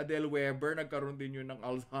ba? Si Adele Weber nagkaroon din yun ng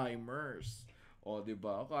Alzheimer's. Oh, 'di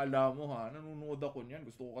ba? Akala mo ha, nanonood ako niyan.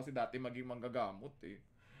 Gusto ko kasi dati maging manggagamot eh.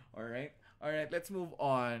 Alright, let's move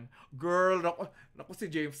on. Girl, naku si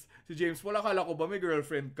James. Si James, wala kala ko ba may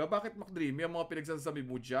girlfriend ka? Bakit McDreamy ang mga pinagsasabi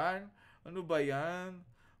mo dyan? Ano ba yan?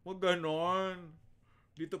 Huwag ganon.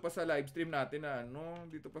 Dito pa sa live stream natin na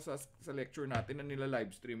dito pa sa lecture natin na nila live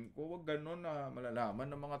stream ko. Huwag ganon na malalaman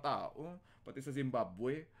ng mga tao. Pati sa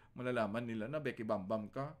Zimbabwe, malalaman nila na Becky Bambam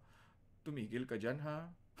ka. Tumigil ka dyan ha?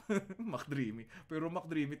 McDreamy. Pero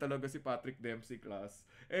McDreamy talaga si Patrick Dempsey, class.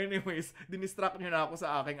 Anyways, dinistract nyo na ako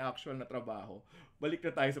sa aking actual na trabaho. Balik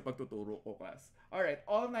na tayo sa pagtuturo ko, class. Alright,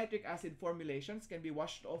 all nitric acid formulations can be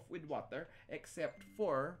washed off with water except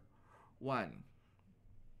for one.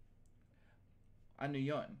 Ano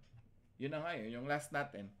yon? Yun na nga yun, yung last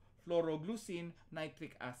natin. Fluoroglucine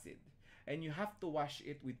nitric acid. And you have to wash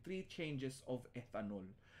it with 3 changes of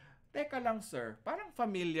ethanol. Teka lang, sir. Parang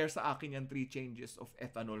familiar sa akin yung 3 changes of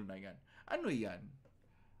ethanol na yan. Ano yan?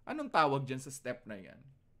 Anong tawag dyan sa step na yan?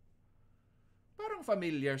 Parang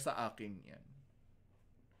familiar sa akin yan.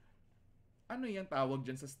 Ano yung tawag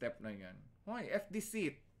dyan sa step na yan? Hoy,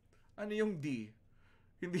 FD-CIT. Ano yung D?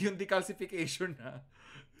 Hindi yung decalcification ha.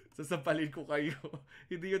 Sasampalin ko kayo.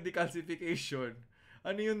 Hindi yung decalcification.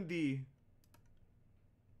 Ano yung D?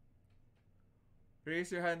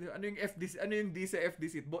 Raise your hand. Ano yung FD? Ano yung D sa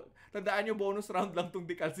FD-CIT? Tandaan nyo, bonus round lang tong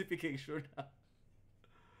decalcification.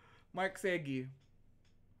 Mark Segi.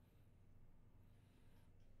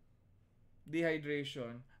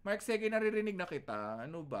 Dehydration. Mark Segi, naririnig na kita.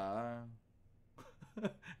 Ano ba?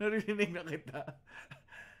 Naririnig na kita.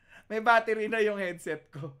 May battery na yung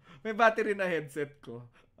headset ko. May battery na headset ko.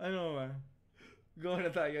 Ano ba? Go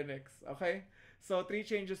na tayo next. Okay? So, 3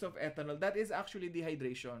 changes of ethanol. That is actually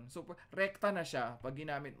dehydration. So, rekta na siya pag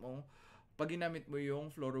ginamit mo yung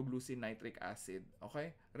fluoroglucine nitric acid.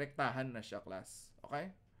 Okay? Rektahan na siya, class. Okay?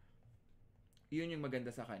 Yun yung maganda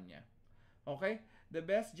sa kanya. Okay? The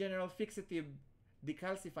best general fixative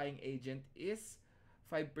decalcifying agent is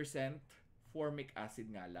 5% formic acid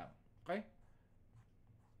nga lang. Okay?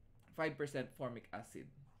 5% formic acid.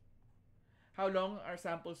 How long are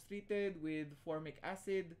samples treated with formic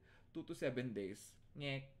acid? 2 to 7 days.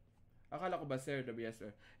 Ngek. Akala ko ba, sir, yes,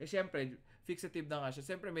 sir. Eh, syempre, fixative na nga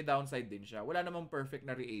siya. Syempre, may downside din siya. Wala namang perfect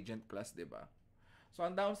na reagent class, di ba? So,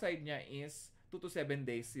 ang downside niya is 2 to 7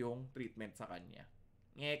 days yung treatment sa kanya.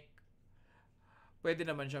 Ngek. Pwede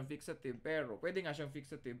naman siyang fixative, pero pwede nga siyang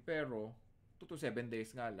fixative, pero 2 to 7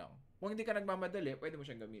 days nga lang. Kung hindi ka nagmamadali, pwede mo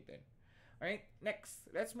siyang gamitin. Alright, next,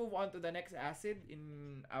 let's move on to the next acid in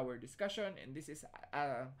our discussion, and this is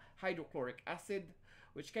hydrochloric acid,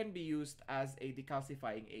 which can be used as a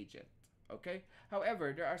decalcifying agent. Okay?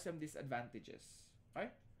 However, there are some disadvantages.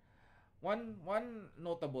 Okay? One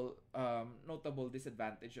notable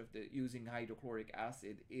disadvantage of the using hydrochloric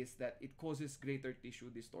acid is that it causes greater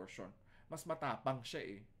tissue distortion. Mas matapang siya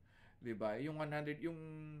eh. 'Di ba? Yung 100 yung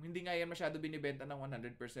hindi nga yan masyado binibenta ng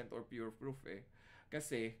 100% or pure proof eh.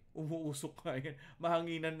 Kasi umuusok ka yan.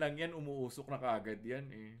 Mahanginan lang yan, umuusok na kagad yan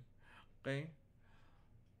eh. Okay?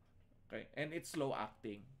 Okay. And it's slow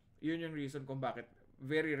acting. Yun yung reason kung bakit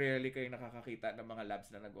very rarely kayo nakakakita ng mga labs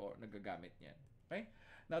na nagagamit niyan. Okay?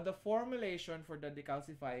 Now, the formulation for the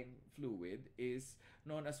decalcifying fluid is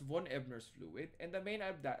known as von Ebner's fluid. And the main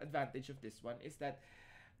advantage of this one is that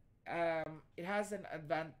it has an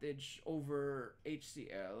advantage over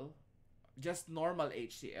HCl, just normal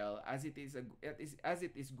HCl, as it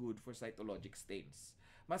is good for cytologic stains.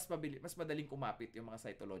 Mas madaling kumapit yung mga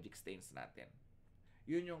cytologic stains natin.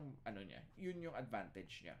 Yun yung niya, yun yung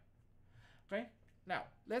advantage niya. Okay? Now,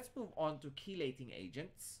 let's move on to chelating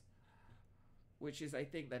agents, which is I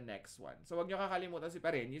think the next one. So wag niyo kakalimutan si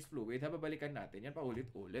Parenis fluid, ha, babalikan natin yan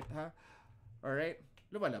paulit-ulit, ha. Alright?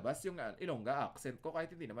 Lumalabas yung Ilongga accent ko kahit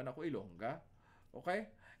hindi naman ako Ilongga. Okay?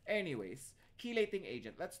 Anyways, chelating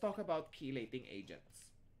agent. Let's talk about chelating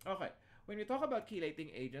agents. Okay. When we talk about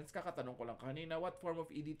chelating agents, kakatanong ko lang kanina, what form of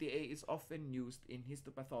EDTA is often used in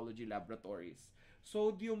histopathology laboratories?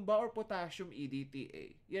 Sodium ba or potassium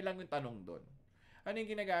EDTA? Yan lang yung tanong doon. Ano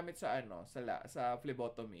yung ginagamit sa sa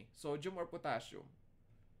phlebotomy? Sodium or potassium?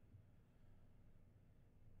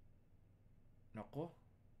 Nako.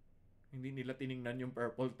 Hindi nila tiningnan yung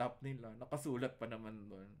purple top nila. Nakasulat pa naman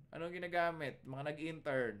doon. Anong ginagamit? Mga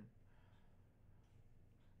nag-intern.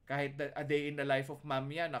 Kahit a day in the life of ma'am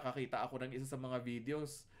yan, nakakita ako ng isa sa mga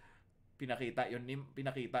videos. Pinakita yun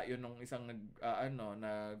ng isang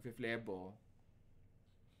nag-flebo.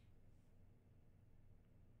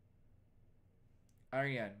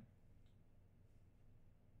 Arian.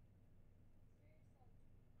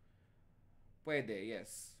 Pwede,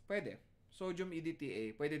 yes. Pwede. Sodium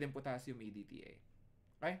EDTA, pwede din potassium EDTA.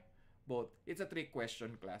 Okay? Both. It's a trick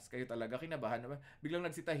question class. Kayo talaga kinabahan naman. Biglang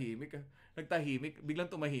nagtahimik, biglang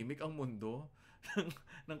tumahimik ang mundo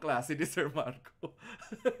ng klase ni Sir Marco.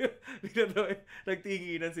 Biglang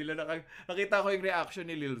nagtinginan sila. Nakita ko yung reaction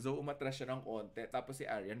ni Lilzo, umatras siya ng konti. Tapos si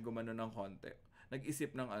Arian gumano ng konti.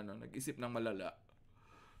 Nag-isip ng malala.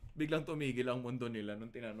 Biglang tumigil ang mundo nila nung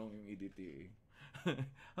tinanong yung EDTA.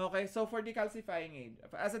 Okay, so for decalcifying agent,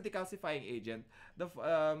 as a decalcifying agent,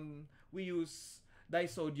 we use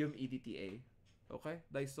disodium EDTA. Okay?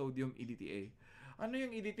 Disodium EDTA. Ano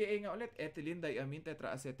yung EDTA nga ulit? Ethylene diamine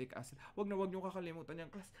tetraacetic acid. Wag niyo kakalimutan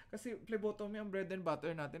yan, class. Kasi phlebotomy ang bread and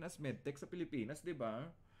butter natin as medtech sa Pilipinas, di ba?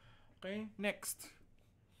 Okay? Next.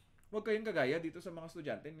 Wag kayong kagaya dito sa mga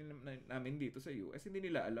estudyante namin dito sa US.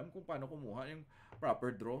 Hindi nila alam kung paano kumuha yung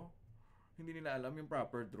proper draw. Hindi nila alam yung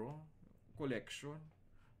proper draw. Collection.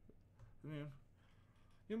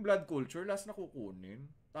 Yung blood culture, last na kukunin.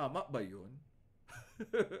 Tama ba yun?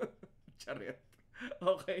 Charet.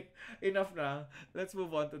 Okay, enough na. Let's move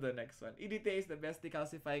on to the next one. EDTA is the best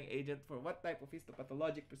decalcifying agent for what type of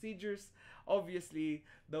histopathologic procedures? Obviously,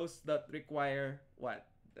 those that require what?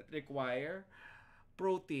 That require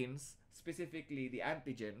proteins, specifically the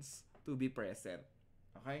antigens, to be present.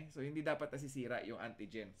 Okay? So, hindi dapat nasisira yung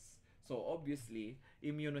antigens. So, obviously,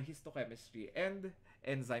 immunohistochemistry and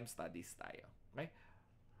enzyme studies tayo. Okay?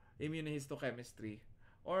 Immunohistochemistry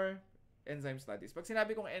or enzyme studies. Pag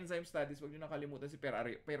sinabi kong enzyme studies, huwag nyo nakalimutan si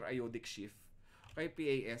periodic shift. Okay?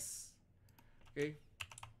 PAS. Okay?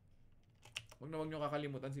 Huwag nyo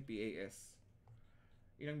kakalimutan si PAS.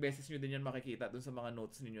 Ilang beses nyo din yan makikita dun sa mga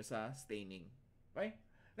notes ninyo sa staining. Okay?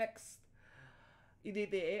 Next.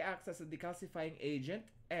 EDTA acts as a decalcifying agent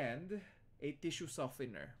and a tissue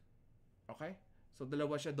softener. Okay? So,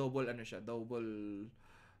 dalawa siya, double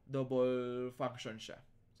function siya.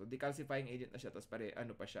 So, decalcifying agent na siya, tapos pa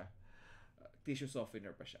siya, tissue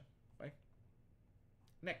softener pa siya. Okay?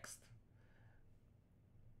 Next.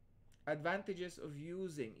 Advantages of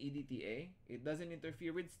using EDTA. It doesn't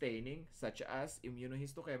interfere with staining, such as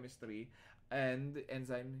immunohistochemistry and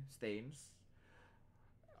enzyme stains,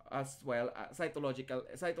 as well as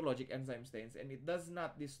cytologic enzyme stains, and it does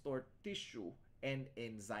not distort tissue and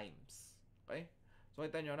enzymes. Okay? So,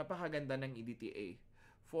 kita nyo, napakaganda ng EDTA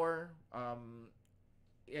for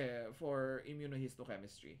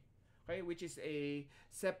immunohistochemistry. Okay, which is a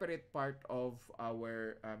separate part of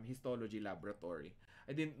our histology laboratory.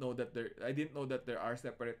 I didn't know that there are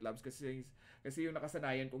separate labs kasi yung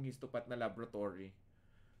nakasanayan kong histopath na laboratory,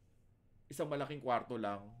 isang malaking kwarto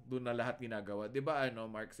lang, doon na lahat ginagawa. 'Di ba ano,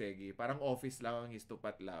 Mark Segi? Parang office lang ang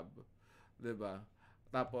histopath lab, 'di ba?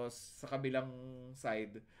 Tapos sa kabilang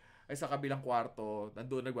side, ay sa kabilang kwarto,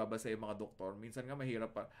 nandoon nagbabasa yung mga doktor. Minsan nga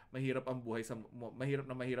mahirap ang buhay sa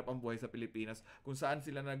mahirap ang buhay sa Pilipinas. Kung saan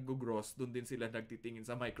sila nag-gross, doon din sila nagtitingin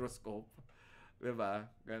sa microscope. 'Di ba?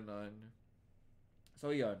 Ganon.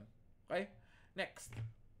 So 'yon. Okay? Next.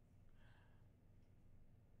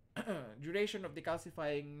 Duration of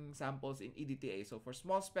decalcifying samples in EDTA. So for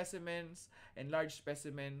small specimens and large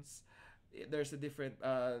specimens, there's a different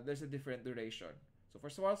duration. So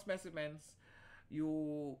for small specimens,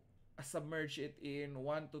 you submerge it in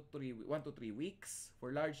 1 to 3 weeks.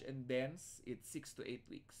 For large and dense, it's 6 to 8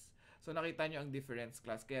 weeks. So nakita nyo ang difference,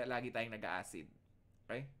 class, kaya lagi tayong nag-acid.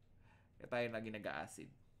 Okay? Kaya tayo lagi nag-acid.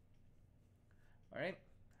 Alright?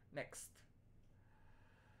 Next.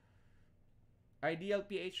 Ideal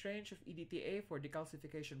pH range of EDTA for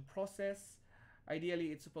decalcification process. Ideally,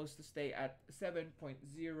 it's supposed to stay at 7.0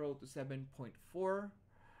 to 7.4.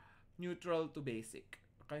 Neutral to basic.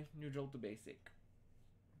 Okay? Neutral to basic.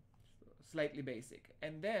 Slightly basic.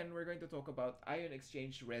 And then, we're going to talk about ion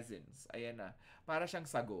exchange resins. Ayan na. Para siyang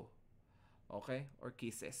sago. Okay? Or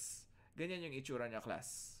kisses. Ganyan yung itsura niya,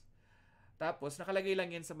 class. Tapos, nakalagay lang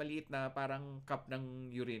yan sa maliit na parang cup ng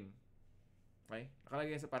urine. Okay?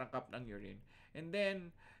 Nakalagay yan sa parang cup ng urine. And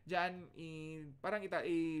then, dyan, parang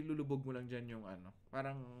ilulubog mo lang dyan yung ano.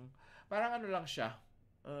 Parang ano lang siya.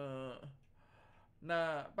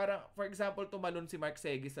 Na, parang, for example, tumalon si Mark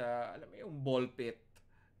Segi sa, alam mo yung ball pit.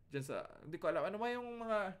 Dyan sa, hindi ko alam. Ano ba yung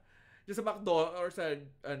mga, dyan sa McDo, or sa,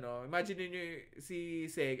 ano, imagine niyo si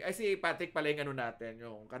Patrick pala yung ano natin,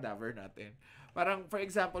 yung cadaver natin. Parang, for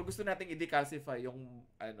example, gusto nating i-decalcify yung,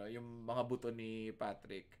 ano, yung mga buto ni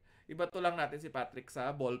Patrick. Ibato lang natin si Patrick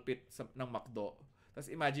sa ball pit ng McDo. Tapos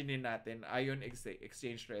imaginein natin, ion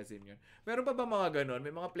exchange resin yun. Meron pa ba mga ganon?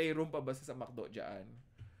 May mga playroom pa ba sa McDo dyan?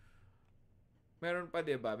 Meron pa,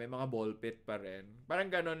 diba? May mga ball pit pa rin. Parang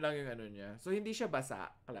ganon lang yung ano niya. So, hindi siya basa,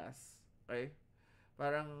 class. Okay?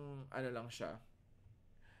 Parang, ano lang siya.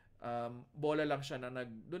 Bola lang siya na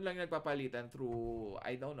doon lang nagpapalitan through,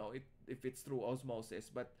 I don't know if it's through osmosis,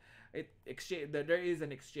 but there is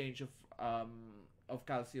an exchange of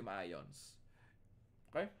calcium ions.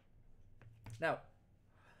 Okay? Now,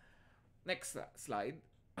 next slide.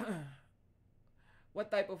 What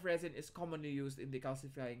type of resin is commonly used in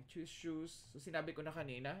decalcifying tissues? So, sinabi ko na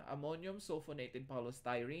kanina, ammonium sulfonated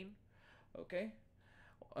polystyrene. Okay?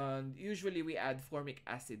 And usually, we add formic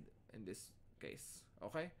acid in this case.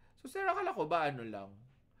 Okay? So, sir, akala ko ba ano lang?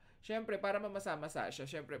 Siyempre, para mamasa-masa siya,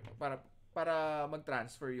 siyempre, para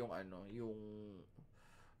mag-transfer yung ano, yung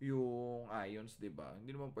ions, 'di ba?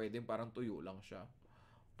 Hindi naman pwedeng parang tuyo lang siya.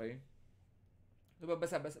 Okay? So,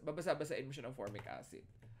 babasa-basain mo siya ng formic acid.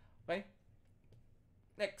 Okay?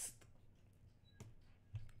 Next.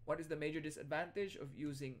 What is the major disadvantage of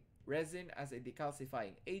using resin as a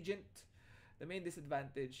decalcifying agent? The main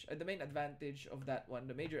advantage of that one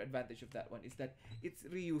is that it's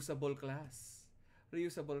reusable, class.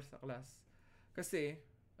 Reusable sa class. Kasi,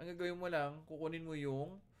 ang gagawin mo lang, kukunin mo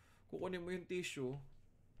yung tissue,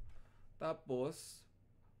 tapos,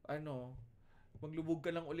 maglubog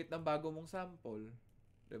ka lang ulit ng bago mong sample.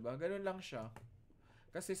 Diba? Ganun lang siya.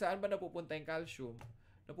 Kasi saan ba napupunta yung calcium?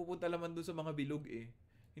 Napupunta naman dun sa mga bilog eh.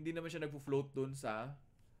 Hindi naman siya nagpo-float dun sa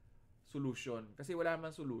solution. Kasi wala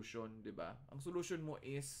naman solution, diba? Ang solution mo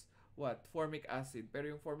is, what? Formic acid. Pero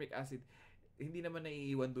yung formic acid, hindi naman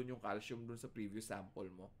naiiwan dun yung calcium dun sa previous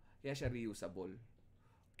sample mo. Kaya siya reusable.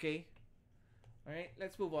 Okay? Alright,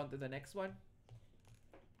 let's move on to the next one.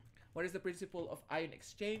 What is the principle of ion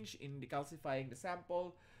exchange in decalcifying the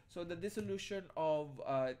sample? So the dissolution of,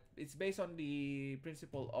 it's based on the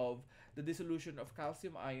principle of the dissolution of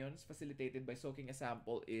calcium ions facilitated by soaking a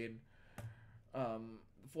sample in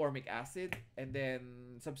formic acid, and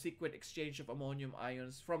then subsequent exchange of ammonium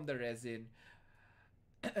ions from the resin,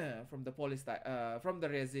 from the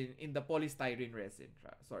resin in the polystyrene resin.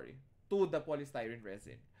 Sorry, to the polystyrene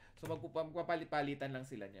resin. So magpapalit-palitan lang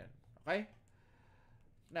sila niyan. Okay?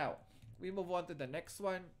 Now, we move on to the next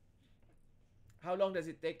one. How long does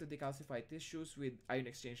it take to decalcify tissues with ion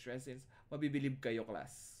exchange resins? Mabibilib kayo,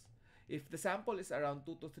 class. If the sample is around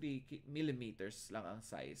 2 to 3 millimeters lang ang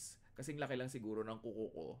size, kasing laki lang siguro ng kuko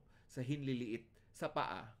ko sa hinliliit sa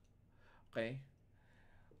paa, okay?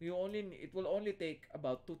 It will only take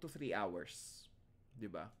about 2 to 3 hours.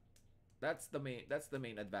 Diba? That's the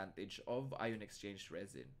main advantage of ion exchange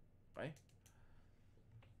resin. Okay?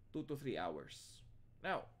 2 to 3 hours.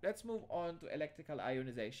 Now, let's move on to electrical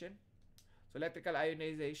ionization. So electrical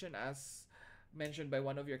ionization, as mentioned by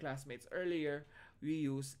one of your classmates earlier, we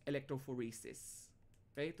use electrophoresis,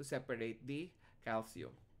 okay, to separate the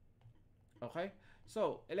calcium. Okay?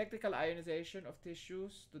 So, electrical ionization of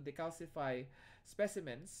tissues to decalcify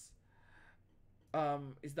specimens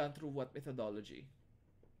is done through what methodology?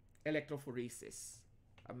 Electrophoresis.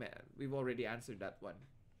 We've already answered that one.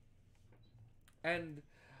 And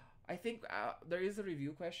I think there is a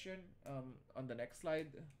review question on the next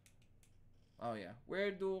slide. Oh yeah.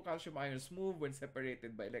 Where do calcium ions move when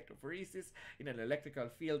separated by electrophoresis in an electrical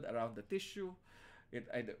field around the tissue? It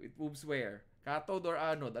moves where? Cathode or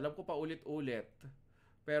anode? Alam ko pa ulit-ulit.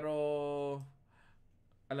 Pero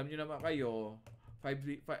alam niyo naman kayo,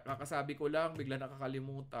 kakasabi ko lang, bigla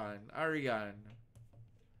nakakalimutan. Arian.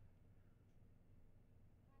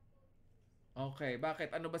 Okay,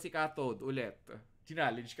 bakit? Ano ba si cathode? Ulit.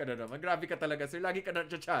 Challenge ka na naman. Grabe ka talaga, sir. Lagi ka na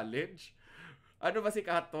challenge. Ano ba si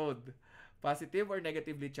cathode? Positive or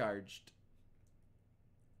negatively charged?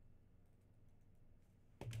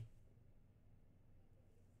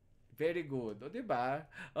 Very good. O, diba?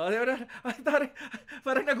 O, diba?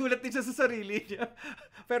 Parang nagulat din siya sa sarili niya.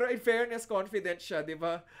 Pero in fairness, confident siya,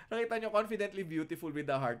 diba? Nakita niyo, confidently beautiful with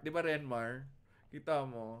the heart. Diba, Renmar? Kita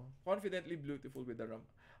mo. Confidently beautiful with the heart.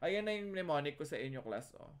 Ayan na yung mnemonic ko sa inyo, class.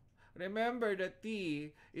 Oh. Remember, the T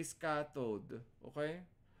is cathode. Okay?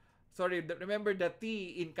 Sorry, remember the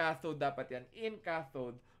T in cathode dapat yan. In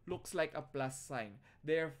cathode looks like a plus sign.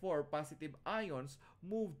 Therefore, positive ions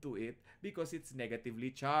move to it because it's negatively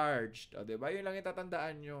charged. O, diba? Yun lang yung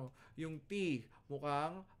tatandaan nyo. Yung T,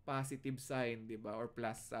 mukhang positive sign, diba? Or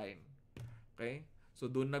plus sign. Okay? So,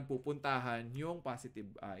 doon nagpupuntahan yung positive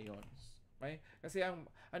ions. Okay? Kasi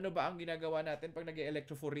ano ba ang ginagawa natin pag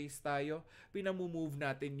nag-electrophorese tayo? Pinamove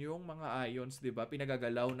natin yung mga ions, 'di ba?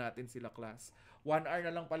 Pinagagalaw natin sila, class. 1 hour na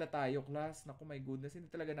lang pala tayo, class. Naku, my goodness, hindi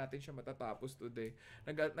talaga natin siya matatapos today.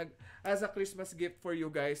 As a Christmas gift for you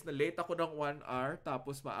guys, na late ako ng 1 hour,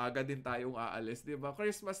 tapos maaga din tayong aalis, 'di ba?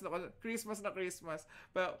 Christmas.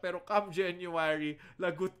 Pero come January,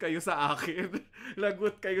 lagot kayo sa akin.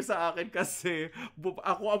 Lagot kayo sa akin kasi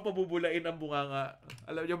ako ang pabubulain ng bunganga.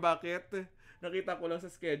 Alam niyo bakit? Nakita ko lang sa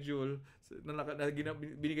schedule na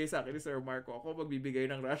binigay sa akin ni Sir Marco. Ako magbibigay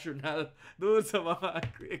ng rational doon sa mga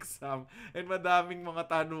exam. And madaming mga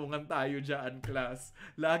tanungan tayo dyan, class.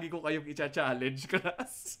 Lagi ko kayong i-challenge,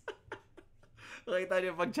 class. Nakita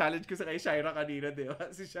niyo pag-challenge ko sa kay Shaira kanina, di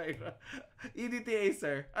ba? Si Shaira. EDTA,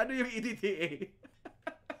 sir. Ano yung EDTA?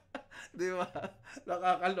 Di ba?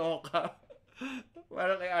 Nakakaloka.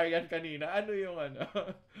 Parang kay Arian kanina. Ano yung ano?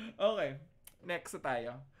 Okay. Next na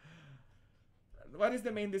tayo. What is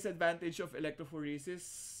the main disadvantage of electrophoresis?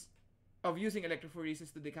 Of using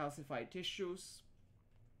electrophoresis to decalcify tissues?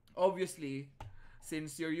 Obviously,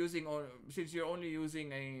 since you're using a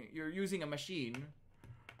machine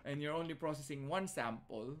and you're only processing one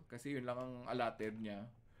sample, kasi yun lang ang allotted niya,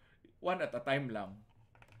 one at a time lang.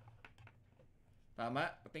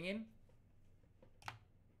 Tama? Patingin?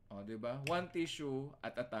 O, diba? One tissue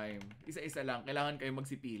at a time. Isa-isa lang. Kailangan kayo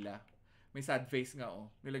magsipila. May sad face nga,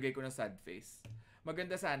 oh. Nilagay ko ng sad face.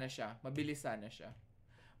 Maganda sana siya. Mabilis sana siya.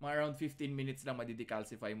 Mga around 15 minutes lang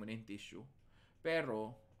madidecalcify mo na yung tissue.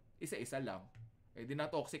 Pero, isa-isa lang. Eh, di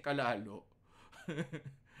na-toxic ka lalo.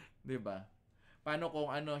 Diba? Paano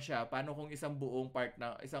kung ano siya? Paano kung isang buong part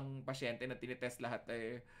na, isang pasyente na tinitest lahat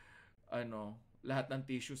lahat ng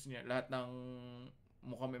tissues niya, lahat ng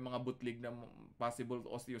mukhang may mga butlig na possible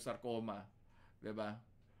osteosarcoma. Diba?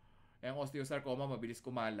 Yung osteosarcoma, mabilis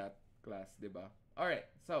kumalat, class. Diba? Alright,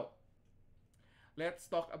 so, let's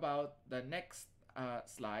talk about the next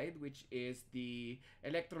slide, which is the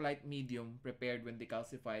electrolyte medium prepared when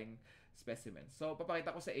decalcifying specimens. So,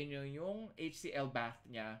 papakita ko sa inyo yung HCl bath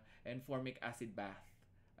niya and formic acid bath.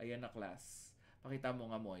 Ayan na, class. Pakita mo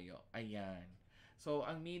nga, Moyo. Ayan. So,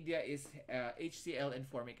 ang media is HCl and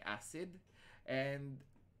formic acid. And,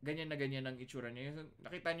 ganyan na ganyan ang itsura niya.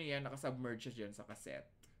 Nakita nyo yan, nakasubmerge siya dyan sa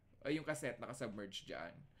cassette. O yung cassette nakasubmerge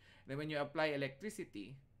dyan. Then, when you apply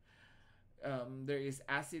electricity, there is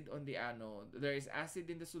acid on the anode. There is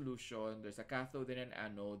acid in the solution. There's a cathode and an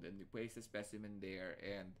anode, and you place the specimen there,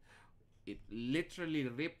 and it literally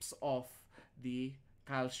rips off the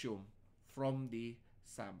calcium from the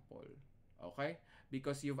sample. Okay?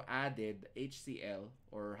 Because you've added HCl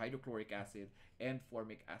or hydrochloric acid and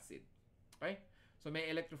formic acid. Okay? So may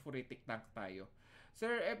electrophoretic tank tayo.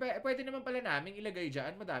 Sir, pwede naman pala namin ilagay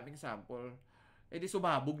dyan madaming sample. Eh di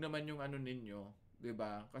sumabog naman yung ano ninyo. 'Di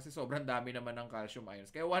ba? Kasi sobrang dami naman ng calcium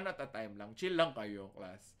ions. Kaya one at a time lang. Chill lang kayo,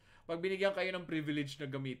 class. Pag binigyan kayo ng privilege na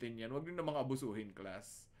gamitin yan, huwag nyo namang abusuhin,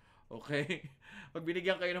 class. Okay? Pag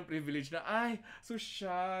binigyan kayo ng privilege na, ay,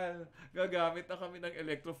 social, gagamit na kami ng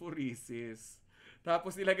electrophoresis.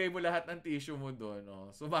 Tapos ilagay mo lahat ng tissue mo doon,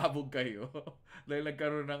 no? Sumabog kayo. Dahil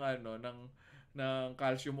nagkaroon ng ng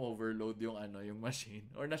calcium overload yung yung machine,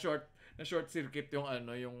 or na short circuit yung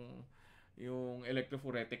yung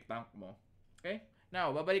electrophoretic tank mo. Okay?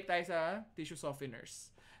 Now, babalik tayo sa tissue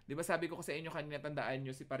softeners. 'Di ba sabi ko sa inyo kanina, tandaan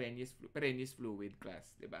nyo si Perennius fluid,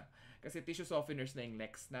 class, 'di ba? Kasi tissue softeners na yung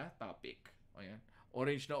next na topic. Ayan.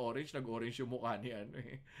 Orange na orange, nag-orange yung mukha ni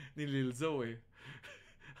ni Lilzo eh.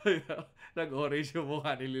 Nag-orange yung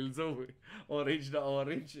mukha ni Lilzo eh. Orange na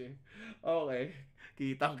orange eh. Okay.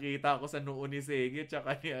 Kitang-kita ko sa noo ni Sege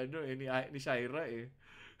tsaka ni ni Shaira eh.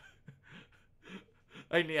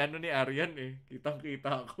 Ay ni Arian eh.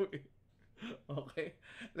 Kitang-kita ko eh. Okay.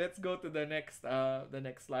 Let's go to the next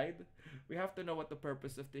slide. We have to know what the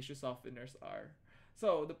purpose of tissue softeners are.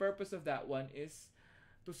 So, the purpose of that one is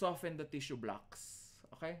to soften the tissue blocks.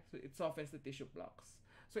 Okay? So, it softens the tissue blocks.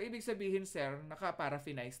 So, ibig sabihin, sir,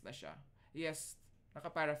 naka-paraffinize na siya. Yes,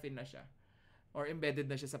 naka-paraffin na siya. Or embedded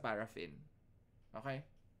na siya sa paraffin. Okay?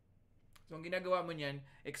 So, ang ginagawa mo niyan,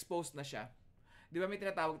 exposed na siya. Di ba may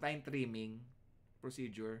tinatawag tayong trimming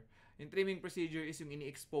procedure? Yung trimming procedure is yung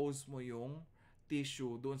ini-expose mo yung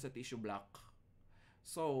tissue doon sa tissue block.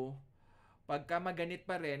 So, pagka maganit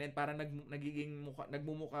pa rin and parang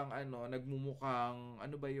nagmumukhang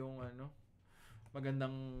ano ba yung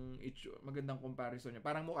magandang comparison niya.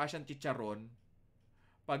 Parang mukha siyang chicharon.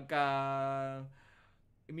 Pagka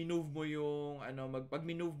minove mo yung pag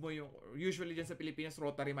minove mo yung, usually diyan sa Pilipinas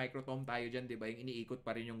rotary microtome tayo diyan, 'di ba? Yung iniikot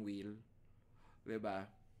pa rin yung wheel. 'Di ba?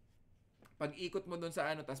 Pag ikot mo doon sa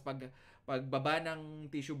tas pagbaba ng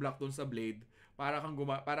tissue block doon sa blade, para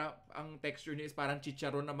ang texture niya is parang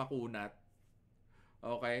chicharon na makunat.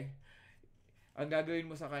 Okay? Ang gagawin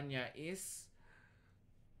mo sa kanya is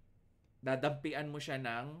dadampian mo siya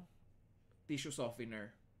ng tissue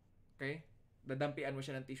softener. Okay? Dadampian mo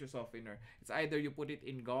siya ng tissue softener. It's either you put it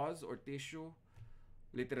in gauze or tissue,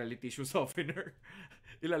 literally tissue softener.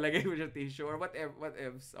 Ilalagay mo siya tissue or whatever.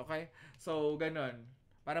 Okay? So, ganon.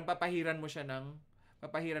 Parang papahiran mo siya ng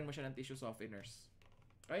tissue softeners.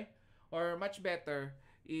 Okay? Or much better,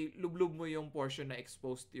 ilublub mo yung portion na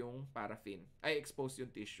exposed yung paraffin. Exposed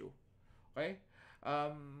yung tissue. Okay?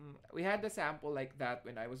 We had a sample like that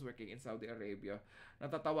when I was working in Saudi Arabia.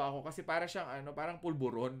 Natatawa ako kasi para siyang parang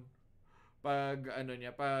pulburon. Pag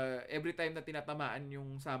every time na tinatamaan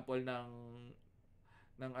yung sample ng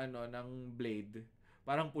blade,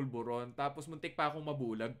 parang pulburon. Tapos muntik pa akong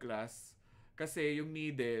mabulag, class. Kasi yung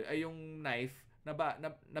needle, yung knife,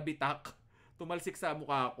 nabitak. Tumalsik sa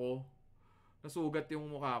mukha ko. Nasugat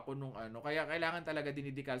yung mukha ko nung Kaya kailangan talaga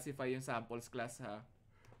dinidecalcify yung samples, class, ha.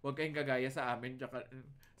 Huwag kayong gagaya sa amin,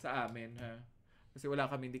 ha. Kasi wala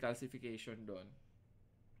kaming decalcification doon.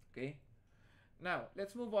 Okay? Now,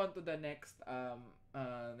 let's move on to the next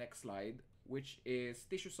slide, which is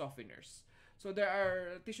tissue softeners. So there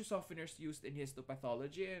are tissue softeners used in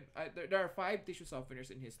histopathology, and there are 5 tissue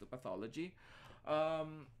softeners in histopathology.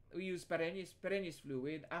 We use Perennius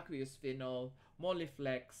fluid, aqueous phenol,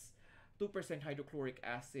 Moliflex, 2% hydrochloric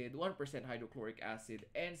acid, 1% hydrochloric acid,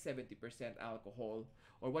 and 70% alcohol,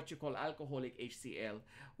 or what you call alcoholic HCl.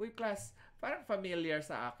 Uy, class, parang familiar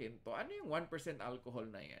sa akin to. Ano yung 1% alcohol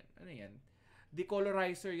na yan? Ano yan?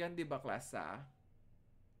 Decolorizer yan, di ba, class, sa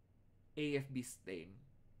AFB stain?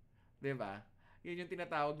 Di ba? Yun yung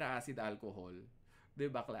tinatawag na acid alcohol. Di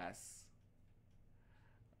ba, class?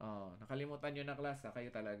 Oh, nakalimutan nyo na, class, ha? Kayo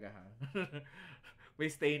talaga, ha? May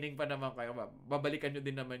staining pa naman kayo. Babalikan nyo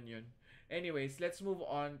din naman yun. Anyways, let's move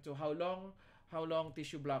on to how long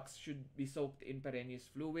tissue blocks should be soaked in Perennius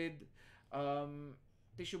fluid.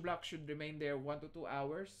 Tissue blocks should remain there 1 to 2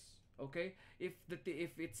 hours. Okay? If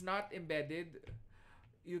it's not embedded,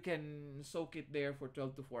 you can soak it there for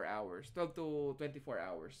 12 to 24 hours.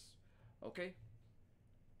 Okay?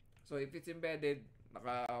 So if it's embedded,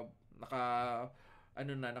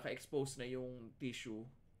 naka-expose na yung tissue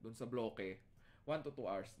dun sa bloke, 1 to 2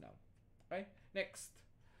 hours now. Okay? Next.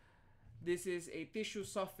 This is a tissue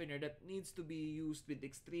softener that needs to be used with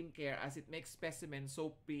extreme care as it makes specimen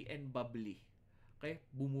soapy and bubbly. Okay?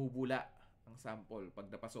 Bumubula ang sample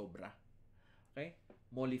pag napasobra. Okay?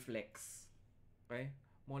 Moliflex. Okay?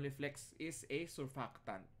 Moliflex is a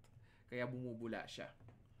surfactant. Kaya bumubula siya.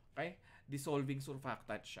 Okay? Dissolving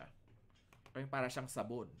surfactant siya. Okay? Para siyang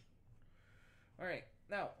sabon. Alright.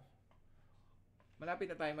 Now,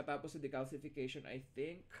 malapit na tayo matapos sa decalcification, I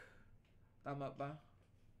think. Tama ba?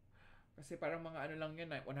 Kasi parang mga lang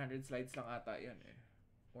yan, 100 slides lang ata yan eh.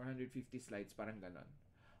 450 slides, parang ganon.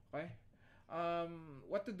 Okay?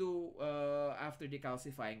 What to do after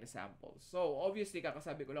decalcifying the samples? So, obviously,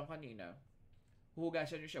 kakasabi ko lang kanina,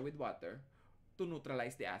 huhugasan nyo siya with water to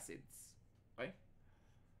neutralize the acids. Okay?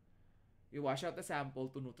 You wash out the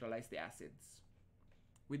sample to neutralize the acids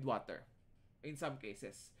with water in some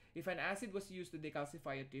cases. If an acid was used to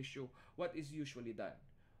decalcify a tissue, what is usually done?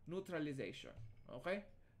 Neutralization. Okay?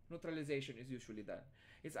 Neutralization is usually done.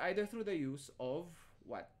 It's either through the use of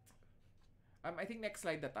what? I think next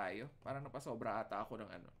slide na tayo. Parang napasobra ata ako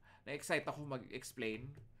ng ano. Na-excite ako mag-explain.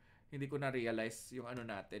 Hindi ko na-realize yung ano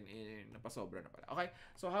natin. Napasobra na pala. Okay,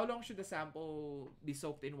 so how long should the sample be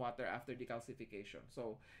soaked in water after decalcification?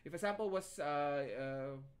 So, if a sample was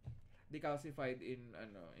decalcified in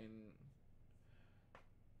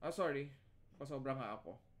sorry. Pasobra nga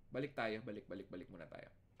ako. Balik tayo. Balik muna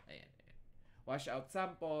tayo. Ayan. Wash out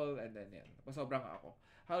sample and then yan. Pasobra nga ako.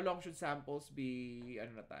 How long should samples be,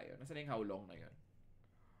 ano na tayo? Nasaan na yung how long na yun?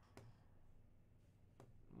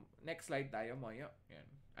 Next slide tayo, Moyo. Yan.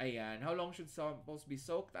 Ayan. How long should samples be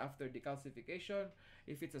soaked after decalcification?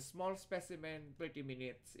 If it's a small specimen, 30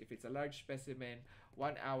 minutes. If it's a large specimen,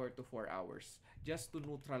 1 hour to 4 hours. Just to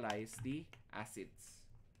neutralize the acids.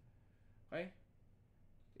 Okay?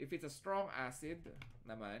 If it's a strong acid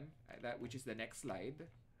naman, which is the next slide.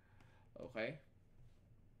 Okay?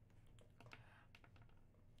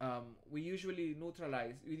 We usually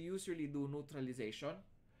do neutralization,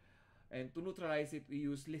 and to neutralize it we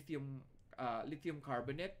use lithium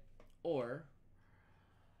carbonate or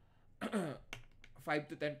 5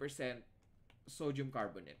 to 10% sodium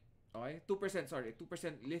carbonate. Okay,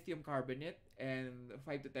 2% lithium carbonate and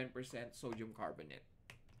 5 to 10% sodium carbonate.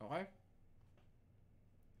 Okay,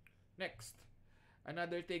 next,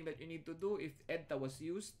 another thing that you need to do if EDTA was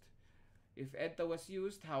used. If EDTA was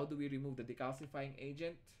used, how do we remove the decalcifying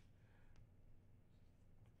agent?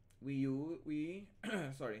 We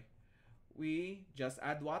just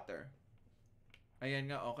add water. Ayan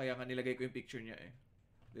nga, kaya nga nilagay ko yung picture niya eh.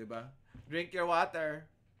 'Di ba? Drink your water.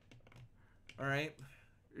 Alright?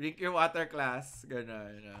 Drink your water, class.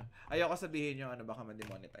 Ganun. Ayoko sabihin yung baka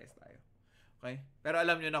ma-demonetize tayo. Okay? Pero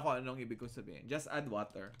alam niyo na kung anong ibig kong sabihin. Just add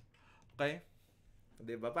water. Okay?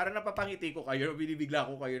 Diba? Para napapangiti ko kayo, binibigla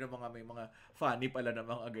ko kayo ng may mga funny pala na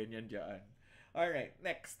mga ganyan dyan. Alright,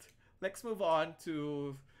 next. Let's move on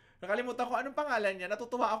to, nakalimutan ko anong pangalan niya.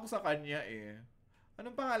 Natutuwa ako sa kanya eh.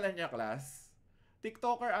 Anong pangalan niya, class?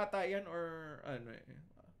 TikToker ata yan or ano eh.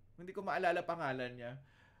 Hindi ko maalala pangalan niya.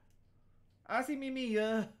 Si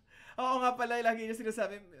Mimiya. Oo nga pala, lagi niya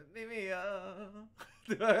sinasabi, Mimiya.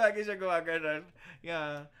 Diba? Lagi siya gumaganon.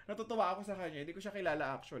 Yeah. Natutuwa ako sa kanya. Hindi ko siya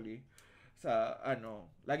kilala actually.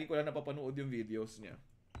 Lagi ko lang napapanood yung videos niya.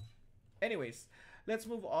 Anyways, let's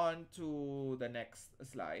move on to the next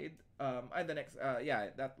slide.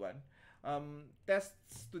 That one.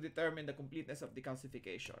 Tests to determine the completeness of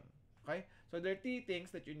decalcification. Okay? So there are 3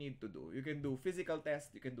 things that you need to do. You can do physical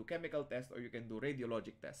test, you can do chemical test, or you can do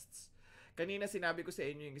radiologic tests. Kanina sinabi ko sa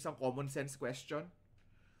inyo yung isang common sense question.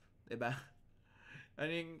 Diba?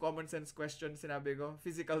 Ano yung common sense question sinabi ko?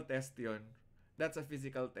 Physical test yon. That's a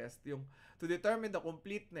physical test. Yung to determine the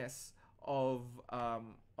completeness of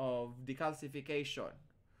decalcification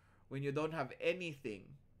when you don't have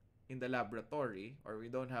anything in the laboratory, or you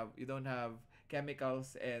don't have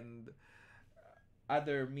chemicals and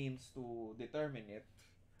other means to determine it.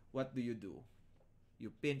 What do? You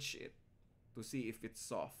pinch it to see if it's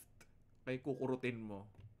soft. Kaya kukurutin mo.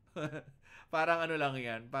 Parang ano lang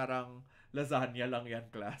yan, parang lasagna lang yan,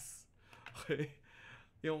 class. Okay?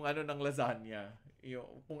 Yung ng lasagna, yung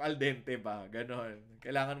kung al dente ba, ganon.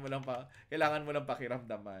 Kailangan mo lang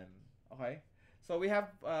pakiramdaman. Okay? So we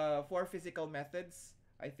have 4 physical methods.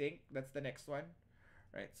 I think that's the next one.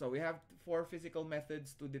 Right? So we have 4 physical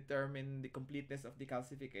methods to determine the completeness of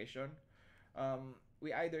decalcification.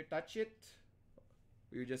 We either touch it,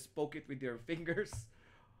 you just poke it with your fingers.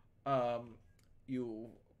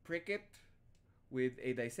 You prick it with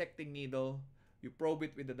a dissecting needle. You probe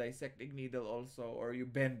it with the dissecting needle also, or you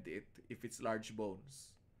bend it if it's large bones.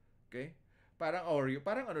 Okay? Parang Oreo.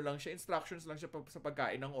 Parang lang siya. Instructions lang siya sa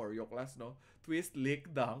pagkain ng Oreo, class, no? Twist, lick,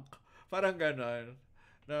 dunk. Parang ganon.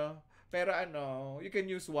 No? Pero you can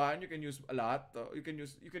use one, you can use a lot. You can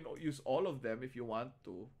use all of them if you want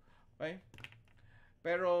to. Okay?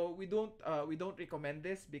 Pero we don't recommend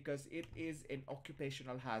this because it is an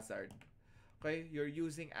occupational hazard. Okay, you're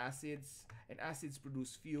using acids, and acids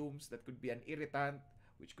produce fumes that could be an irritant,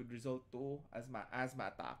 which could result to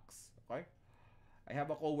asthma attacks. Okay, I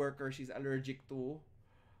have a coworker. She's allergic to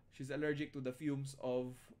the fumes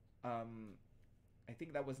of I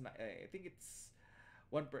think it's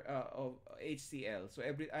of HCl. So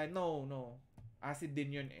no, Acid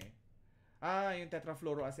din yun eh. Yung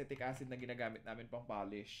tetrafluoroacetic acid na ginagamit namin pang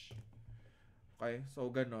polish. Okay, so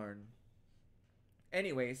ganon.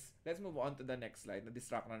 Anyways, let's move on to the next slide.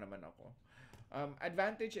 Na-distract na naman ako.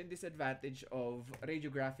 Advantage and disadvantage of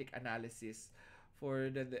radiographic analysis for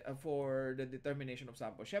the determination of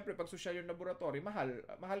sample. Syempre, pag social yung laboratory,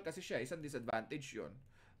 mahal kasi siya. Isang disadvantage yun.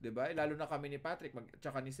 'Di ba? Lalo na kami ni Patrick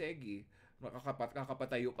tsaka ni Segi,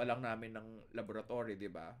 kakapatayo pa lang namin ng laboratory, 'di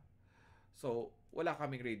ba? So, wala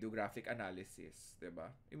kaming radiographic analysis, 'di ba?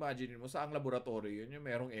 Imagine mo sa ang laboratory yun, yung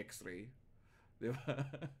merong X-ray, 'di ba?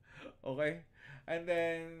 Okay? And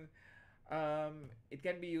then it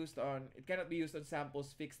cannot be used on samples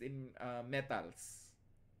fixed in metals.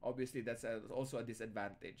 Obviously, that's also a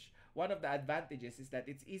disadvantage. One of the advantages is that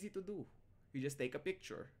it's easy to do. You just take a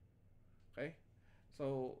picture. Okay?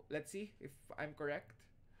 So, let's see if I'm correct.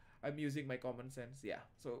 I'm using my common sense. Yeah.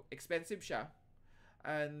 So, expensive siya.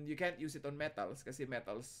 And you can't use it on metals kasi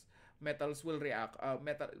metals will react.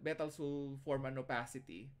 Metals will form an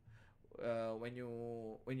opacity when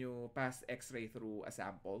you pass X-ray through a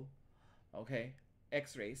sample. Okay?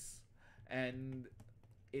 X-rays. And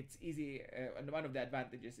it's easy. And one of the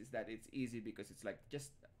advantages is that it's easy because it's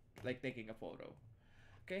just like taking a photo.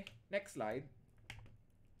 Okay? Next slide.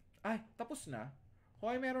 Ay, tapos na.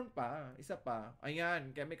 Hoy, meron pa. Isa pa.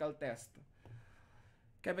 Ayan, chemical test.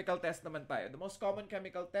 Chemical test naman tayo. The most common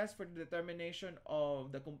chemical test for the determination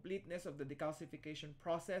of the completeness of the decalcification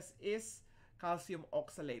process is calcium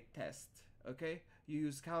oxalate test. Okay? You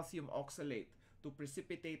use calcium oxalate to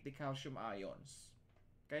precipitate the calcium ions.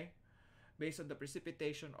 Okay? Based on the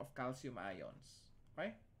precipitation of calcium ions.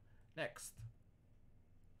 Okay? Next.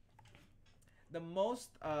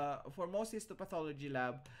 For most histopathology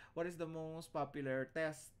lab, what is the most popular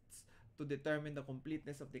tests to determine the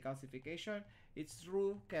completeness of decalcification? It's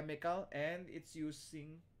through chemical and it's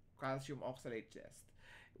using calcium oxalate test.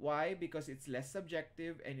 Why? Because it's less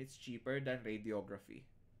subjective and it's cheaper than radiography.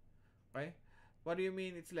 Okay? What do you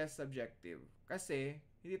mean it's less subjective? Kasi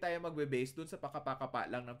hindi tayo magbe-base dun sa pakapa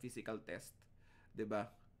lang ng physical test. 'Di ba?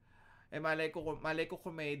 Malay ko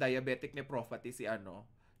kung may diabetic nephropathy si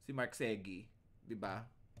Mark Segi, 'di ba?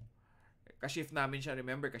 Ka-shift namin siya,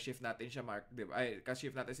 remember, ka-shift natin siya Mark, 'di ba?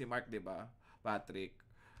 Ka-shift natin si Mark, 'di ba? Patrick.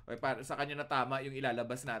 Para sa kanya na tama yung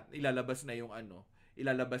ilalabas na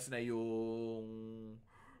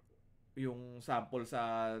yung sample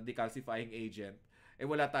sa decalcifying agent.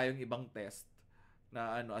 Wala tayong ibang test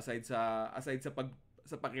na aside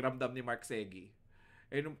sa pakiramdam ni Mark Segi.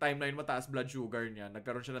 Nung time na yun, mataas blood sugar niya.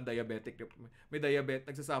 Nagkaroon siya ng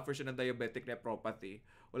nagsasuffer siya ng diabetic nephropathy.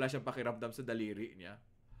 Wala siyang pakiramdam sa daliri niya.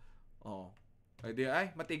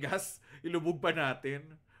 Matigas. Ilubog pa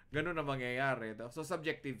natin. Ganun na mangyayari. So,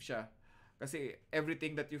 subjective siya. Kasi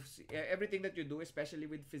everything that you do, especially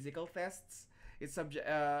with physical tests,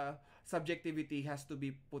 subjectivity has to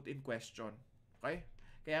be put in question. Okay?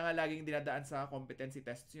 Kaya nga laging dinadaan sa competency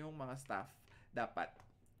tests yung mga staff. Dapat.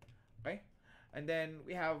 Okay? And then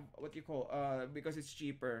we have what you call because it's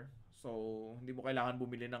cheaper. So hindi mo kailangan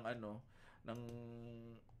bumili ng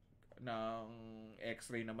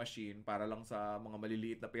X-ray na machine para lang sa mga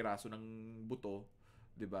maliliit na piraso ng buto,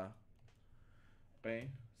 'di ba? Okay?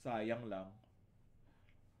 Sayang lang.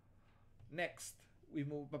 Next, we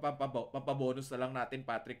move papabonus na lang natin,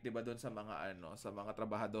 Patrick, 'di ba, doon sa mga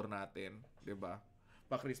trabahador natin, 'di ba?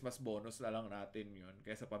 Pa-Christmas bonus na lang natin 'yun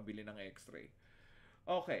kaysa pambili ng X-ray.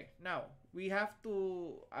 Okay, now we have to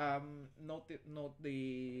note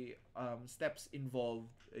the steps involved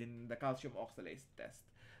in the calcium oxalate test.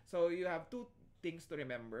 So you have two things to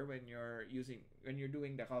remember when you're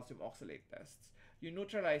doing the calcium oxalate tests. You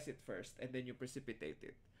neutralize it first and then you precipitate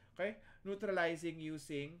it. Okay, neutralizing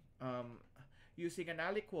using an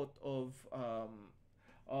aliquot of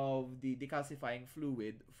the decalcifying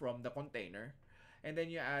fluid from the container, and then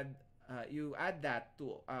you add that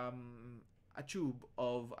to a tube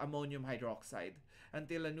of ammonium hydroxide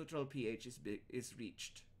until a neutral pH is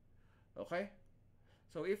reached. Okay?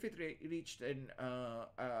 So if it reached a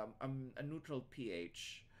neutral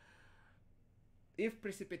pH, if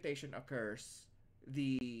precipitation occurs,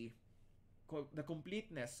 the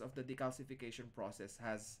completeness of the decalcification process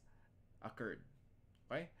has occurred.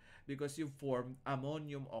 Okay? Because you've formed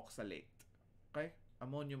ammonium oxalate. Okay?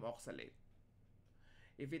 Ammonium oxalate.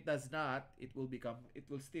 If it does not, it will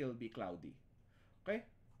still be cloudy. Okay?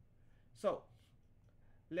 So,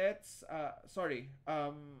 let's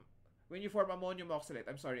when you form ammonium oxalate,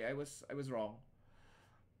 I'm sorry, I was wrong.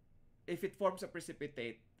 If it forms a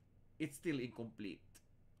precipitate, it's still incomplete.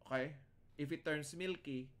 Okay? If it turns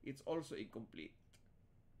milky, it's also incomplete.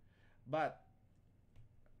 But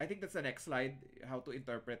I think that's the next slide, how to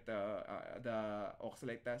interpret the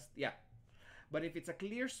oxalate test. Yeah. But if it's a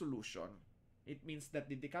clear solution, it means that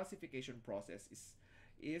the decalcification process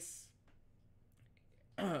is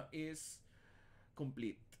is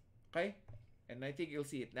complete. Okay? And I think you'll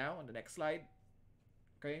see it now on the next slide.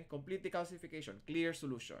 Okay? Complete decalcification, clear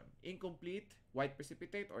solution. Incomplete, white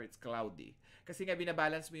precipitate, or it's cloudy. Kasi nga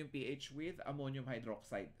binabalance mo yung pH with ammonium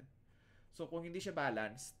hydroxide. So kung hindi siya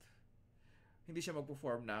balanced, hindi siya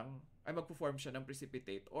magpo-form siya ng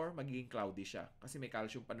precipitate or magiging cloudy siya kasi may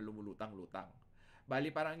calcium pa na lumulutang-lutang.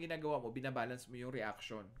 Bali, parang ang ginagawa mo, binabalance mo yung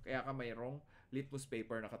reaction. Kaya ka mayroong litmus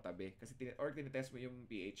paper na katabi kasi tinetest mo yung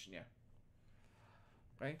pH niya.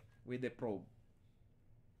 Okay? With the probe.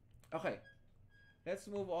 Okay. Let's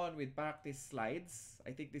move on with practice slides.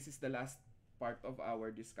 I think this is the last part of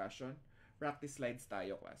our discussion. Practice slides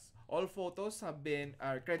tayo, class. All photos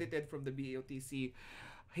are credited from the BAOTC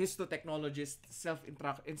Histotechnologist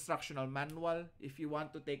self-instructional manual. If you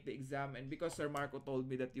want to take the exam, and because Sir Marco told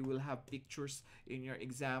me that you will have pictures in your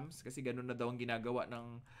exams, kasi ganun na daw ang ginagawa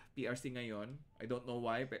ng PRC ngayon. I don't know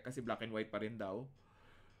why, kasi black and white pa rin daw.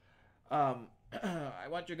 I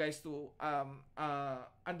want you guys to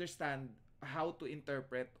understand how to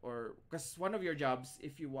interpret, or because one of your jobs,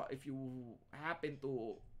 if you happen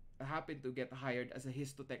to get hired as a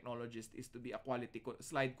histotechnologist, is to be a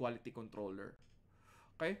slide quality controller.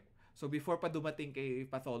 Okay? So before pa dumating kay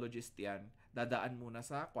pathologist yan, dadaan muna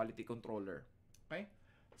sa quality controller. Okay?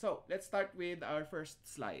 So let's start with our first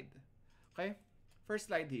slide. Okay?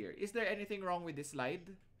 First slide here. Is there anything wrong with this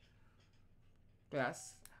slide,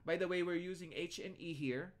 class? By the way, we're using H and E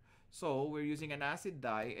here. So, we're using an acid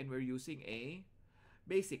dye and we're using a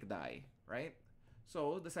basic dye, right?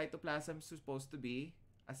 So, the cytoplasm is supposed to be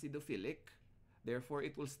acidophilic. Therefore,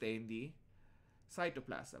 it will stay in the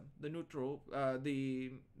cytoplasm.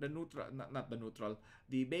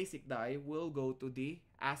 The basic dye will go to the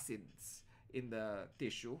acids in the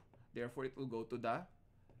tissue. Therefore, it will go to the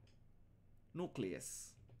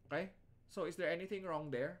nucleus. Okay? So, is there anything wrong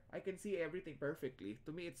there? I can see everything perfectly.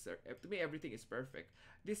 To me, everything is perfect.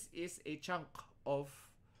 This is a chunk of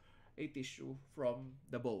a tissue from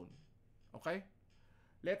the bone. Okay?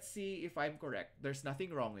 Let's see if I'm correct. There's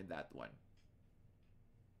nothing wrong with that one.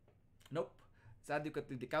 Nope. It's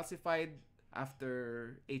adequately decalcified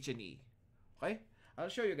after H&E. Okay? I'll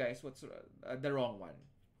show you guys what's the wrong one.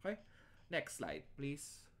 Okay? Next slide,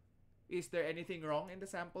 please. Is there anything wrong in the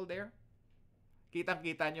sample there?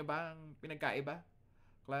 Kitang-kita nyo ba ang pinagkaiba,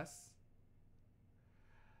 class?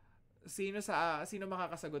 Sino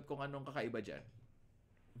makakasagot kung anong kakaiba dyan?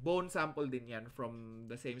 Bone sample din yan from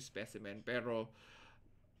the same specimen, pero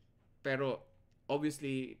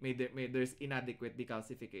obviously there's inadequate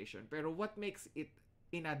decalcification. Pero what makes it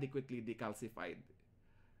inadequately decalcified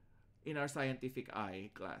in our scientific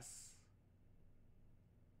eye, class?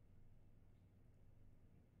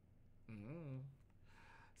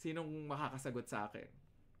 Sinong makakasagot sa akin?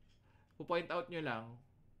 Po-point out nyo lang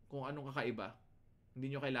kung anong kakaiba. Hindi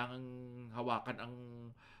nyo kailangang hawakan ang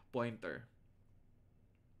pointer.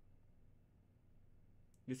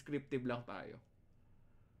 Descriptive lang tayo.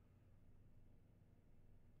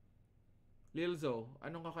 Lilzo,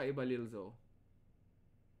 anong kakaiba, Lilzo?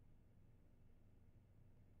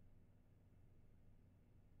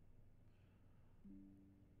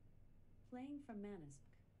 Playing from Manus.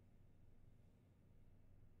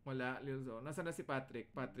 Wala, Lilzo. Nasaan na si Patrick?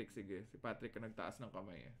 Patrick, sige. Si Patrick ang nagtaas ng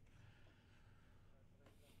kamay eh.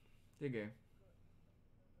 Sige.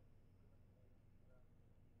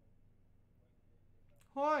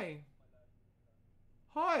 Hoy!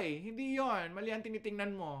 Hoy! Hindi yon. Mali ang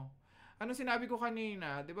tinitingnan mo. Ano sinabi ko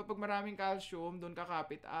kanina? Di ba pag maraming calcium, doon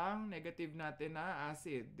kakapit ang negative natin na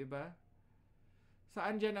acid. Di ba?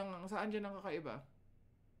 Saan dyan ang kakaiba?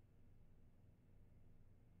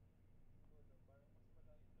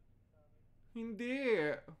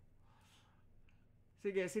 Hindi.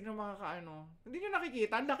 Sige, sino makakaano? Hindi nyo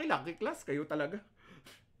nakikita. Ang laki-laki, class. Kayo talaga.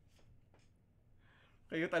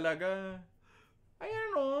 Kayo talaga.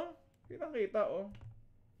 Ayan o. Kitang-kita o.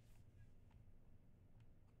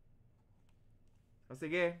 O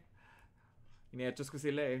sige. Ine-etchos ko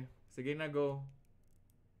sila eh. Sige na, go.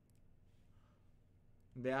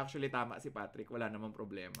 Hindi, actually tama si Patrick. Wala namang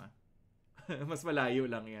problema. Mas malayo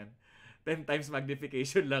lang yan. 10 times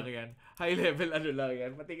magnification lang yan. High level ano lang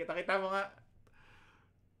yan. Kita mo nga.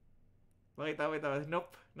 Makita.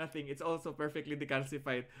 Nope, nothing. It's also perfectly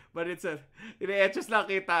decalcified. But it's ine-etchos lang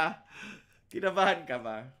kita. Kinabahan ka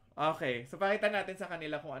ba? Okay. So, pakita natin sa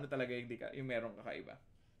kanila kung ano talaga yung merong kakaiba.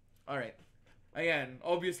 Alright. Ayan.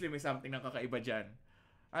 Obviously, may something na kakaiba dyan.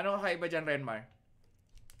 Ano kakaiba dyan, Renmar?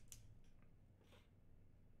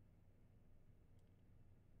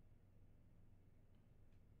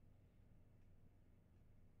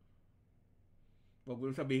 Huwag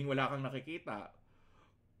mo sabihin wala kang nakikita.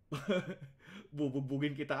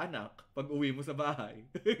 Bububugin kita, anak, pag uwi mo sa bahay.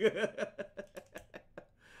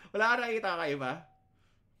 Wala ka nakikita kakaiba?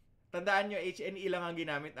 Tandaan nyo, HNE lang ang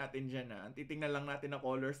ginamit natin dyan. Ha? Titingnan lang natin na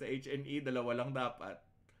color sa HNE, dalawa lang dapat.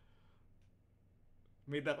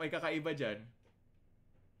 May kakaiba dyan.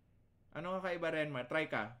 Ano kakaiba, Renmar? Try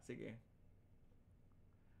ka. Sige.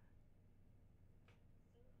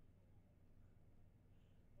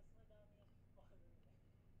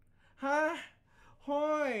 Ha?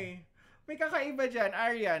 Hoy! May kakaiba dyan.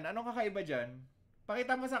 Aryan, anong kakaiba dyan?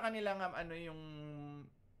 Pakita mo sa kanila nga ano yung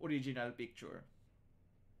original picture.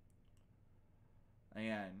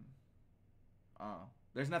 Ayan.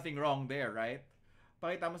 There's nothing wrong there, right?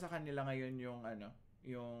 Pakita mo sa kanila ngayon yung ano,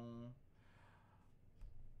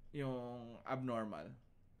 yung abnormal.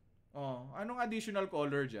 Anong additional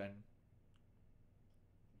color dyan?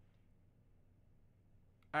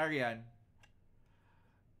 Aryan.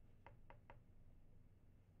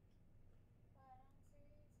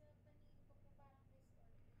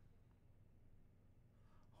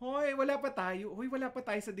 Hoy, wala pa tayo. Hoy, wala pa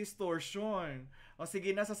tayo sa distortion. O sige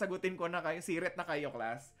na, sasagutin ko na kayo. Siret na kayo,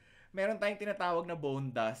 class. Meron tayong tinatawag na bone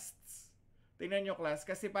dusts. Tingnan nyo, class.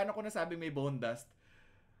 Kasi paano ko nasabi may bone dust?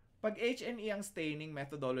 Pag HNE ang staining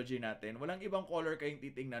methodology natin, walang ibang color kayong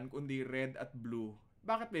titingnan kundi red at blue.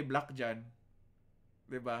 Bakit may black dyan?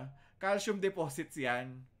 'Di ba? Calcium deposits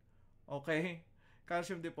yan. Okay?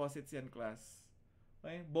 Calcium deposits yan, class.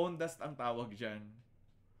 Okay? Bone dust ang tawag dyan.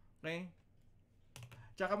 Okay?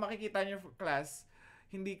 Tsaka makikita nyo, class,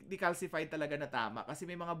 hindi decalcified talaga na tama kasi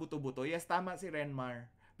may mga buto-buto. Yes, tama si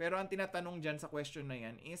Renmar. Pero ang tinatanong dyan sa question na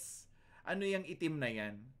yan is, ano yung itim na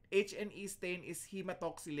yan? HNE stain is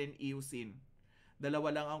hematoxylin eosin.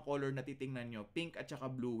 Dalawa lang ang color na titingnan nyo. Pink at saka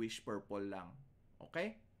bluish purple lang.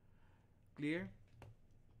 Okay? Clear?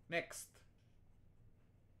 Next.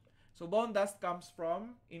 So, bone dust comes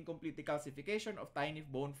from incomplete decalcification of tiny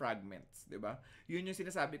bone fragments. Diba? Yun yung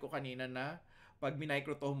sinasabi ko kanina na pag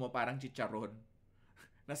minicrotome mo, parang chicharon.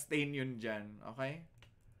 Na-stain yun dyan. Okay?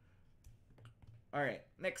 Alright.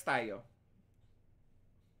 Next tayo.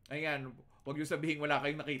 Ayan. Huwag yung sabihin wala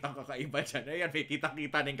kayong nakitang kakaiba dyan. Ayan, may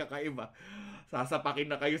kita-kita na yung kakaiba. Sasapakin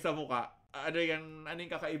na kayo sa muka. Ano yan? Ano yung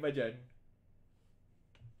kakaiba dyan?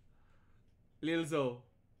 Lilzo.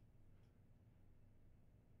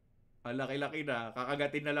 Laki-laki na.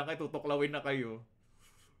 Kakagatin na lang kayo. Tutuklawin na kayo.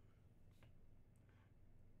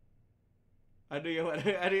 Ano yung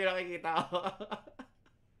nakikita ko?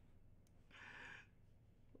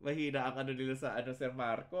 Mahina ang ano nila sa Sir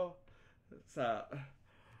Marco. Sa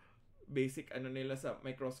basic nila sa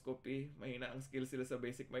microscopy. Mahina ang skills sila sa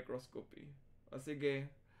basic microscopy. O sige.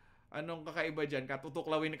 Anong kakaiba dyan?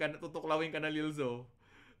 Tutuklawin ka na, Lilzo.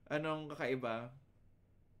 Anong kakaiba?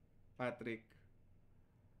 Patrick.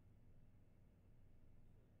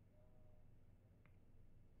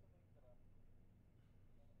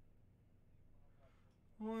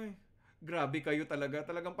 Hoy, grabe kayo talaga.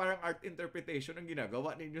 Talagang parang art interpretation ang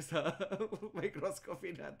ginagawa ninyo sa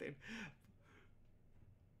microscopy natin.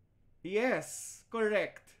 Yes,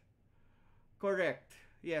 correct. Correct.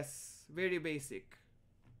 Yes, very basic.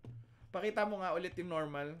 Pakita mo nga ulit yung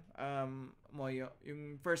normal, Moyo.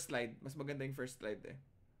 Yung first slide. Mas maganda yung first slide eh.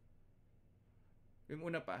 Yung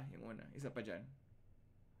una pa. Yung una. Isa pa dyan.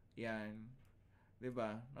 Yan. 'Di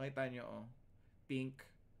ba? Nakita nyo, oh. Pink.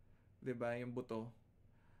 'Di ba? Yung buto.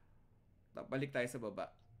 Balik tayo sa baba.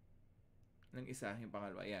 Ng isa, yung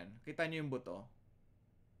pangalawa. Yan. Kita nyo yung buto.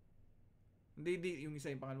 Hindi. Yung isa,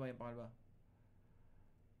 yung pangalawa,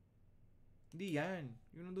 Hindi yan.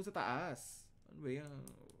 Yung nandun sa taas. Ano ba yan?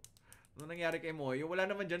 Ano nangyari kay Moyo? Wala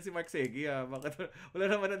naman dyan si Mark Segi, ha? Bakit? Wala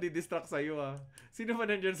naman nandi-distract sa'yo, ha? Sino man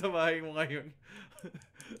nandyan sa bahay mo ngayon?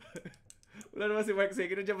 Wala naman si Mark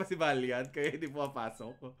Segi. Nandiyan pa si Valiant, kaya hindi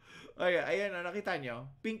pumapasok. Ayan, nakita nyo?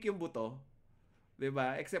 Pink yung buto. 'Di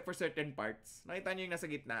ba? Except for certain parts. Nakita niyo yung nasa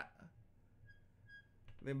gitna.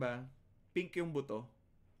 'Di ba? Pink yung buto.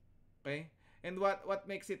 Okay? And what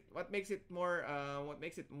makes it more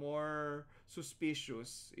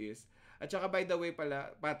suspicious is, at saka by the way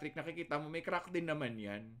pala, Patrick, nakikita mo may crack din naman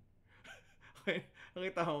 'yan. Okay?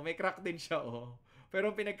 Nakita mo, may crack din siya, oh.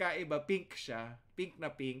 Pero ang pinagkaiba, pink siya. Pink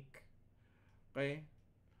na pink. Okay?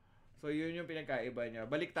 So yun yung pinagkaiba niya.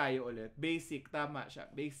 Balik tayo ulit. Basic, tama siya.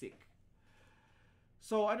 Basic.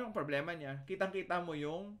 So, anong problema niya? Kitang-kita mo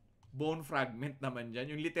yung bone fragment naman dyan.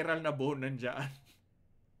 Yung literal na bone nandyan.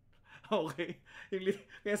 Okay?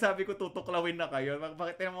 Kaya sabi ko, tutuklawin na kayo.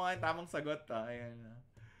 Bakit mo nga yung tamang sagot, ha? Ayan.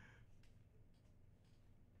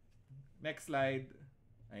 Next slide.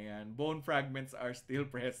 Ayan, bone fragments are still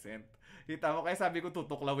present. Kita mo, kaya sabi ko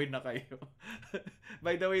tutuklawin na kayo.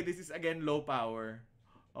 By the way, this is again low power.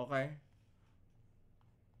 Okay?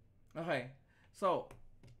 Okay. So,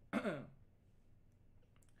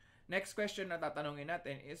 next question na tatanungin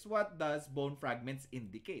natin is what does bone fragments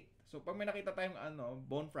indicate? So, pag may nakita tayong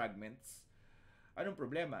bone fragments, anong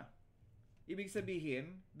problema? Ibig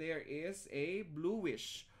sabihin, there is a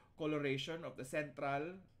bluish coloration of the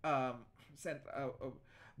central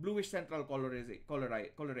bluish central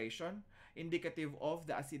coloration indicative of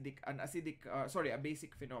the a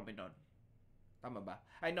basic phenomenon. Tama ba?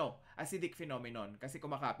 I know, acidic phenomenon kasi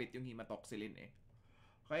kumakapit yung hematoxylin eh.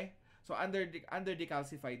 Okay? So under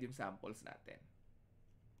decalcified yung samples natin.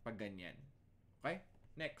 Pag ganyan. Okay?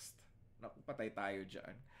 Next. Naku, patay tayo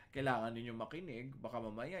dyan. Kailangan ninyo makinig. Baka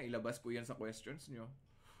mamaya ilabas ko yan sa questions nyo.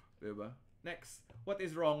 Diba? Next. What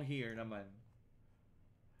is wrong here naman?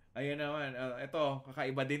 Ayan naman. Ito,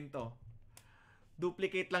 kakaiba din to.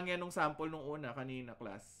 Duplicate lang yan nung sample nung una kanina,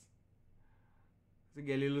 class.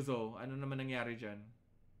 Sige, Liluso, ano naman nangyari dyan?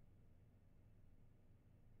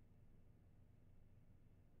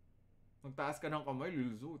 Magtaas ka ng kamay,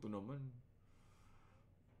 Liluso. Ito naman.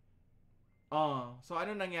 So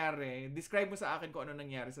ano nangyari? Describe mo sa akin kung ano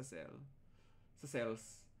nangyari sa cell. Sa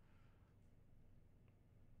cells.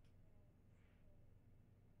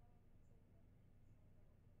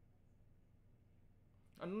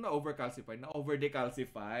 Ano na overcalcified? Na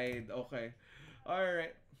overdecalcified. Okay.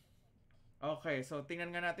 Alright. Okay, so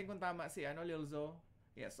tingnan nga natin kung tama si Lilzo.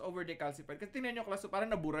 Yes, overdecalcified. Kasi tingnan nyo, class, so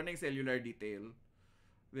parang nabura na yung cellular detail.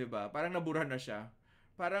 'Di ba? Parang nabura na siya.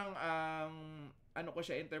 Parang ano ko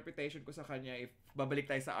siya, interpretation ko sa kanya, if babalik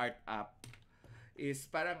tayo sa art app, is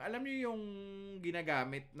parang alam niyo yung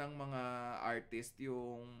ginagamit ng mga artist,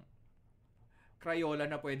 yung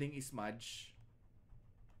Crayola na pwedeng ismudge.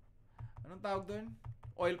 Anong tawag doon?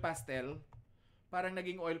 Oil pastel. Parang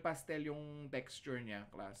naging oil pastel yung texture niya,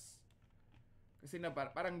 class. Kasi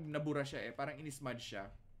parang nabura siya eh. Parang inismudge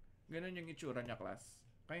siya. Ganun yung itsura niya, class.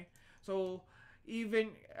 Okay? So,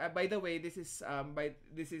 even by the way, this is 10,000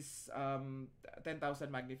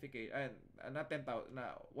 magnification, not 10,000,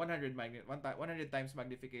 na 100 times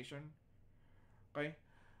magnification. Okay?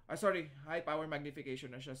 Sorry, high power magnification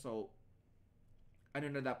na siya. So, ano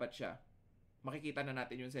na dapat siya? Makikita na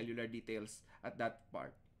natin yung cellular details at that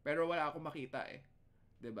part. Pero wala akong makita eh.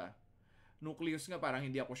 'Di ba? Nucleus nga parang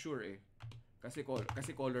hindi ako sure eh. Kasi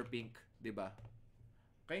color pink, 'di ba?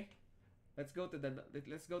 Okay? Let's go to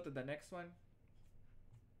the next one.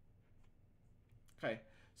 Okay.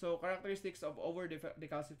 So characteristics of over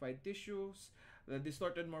decalcified tissues, the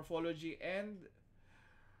distorted morphology, and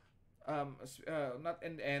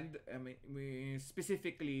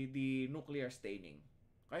specifically the nuclear staining.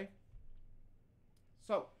 Okay?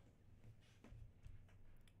 So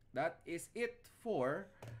that is it for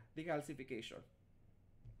decalcification.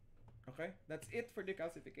 Okay? That's it for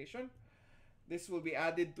decalcification. This will be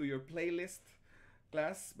added to your playlist,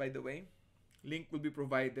 class, by the way. Link will be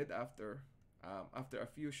provided after a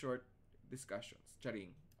few short discussions.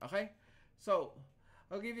 Charing. Okay? So,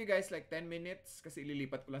 I'll give you guys like 10 minutes kasi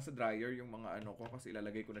ililipat ko lang sa dryer yung mga ano ko kasi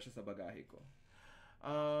ilalagay ko na siya sa bagahe ko.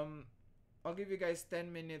 I'll give you guys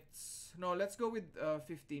 10 minutes. No, let's go with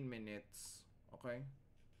 15 minutes. Okay?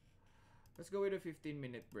 Let's go with a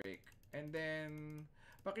 15-minute break. And then,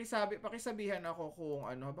 pakisabihan ako kung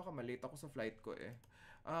baka malate ako sa flight ko eh.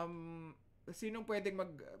 Sinong pwedeng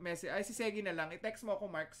mag-message? Ay, si Segi na lang. I-text mo ako,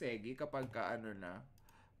 Mark Segi, kapag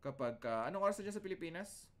anong oras na dyan sa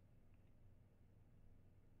Pilipinas?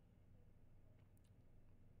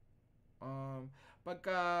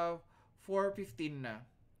 Pagka 4:15 na.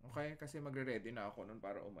 Okay? Kasi magre-ready na ako nun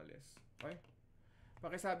para umalis. Okay?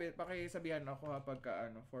 Pakisabihan ako pagka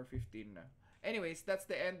 4:15 na. Anyways, that's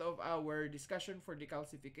the end of our discussion for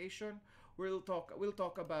decalcification. We'll talk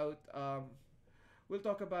about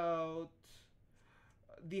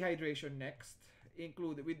dehydration next.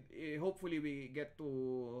 Hopefully we get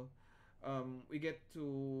to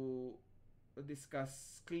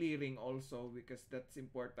discuss clearing also because that's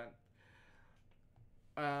important.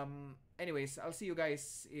 Anyways, I'll see you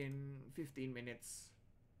guys in 15 minutes.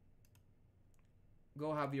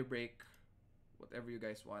 Go have your break, whatever you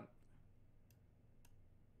guys want.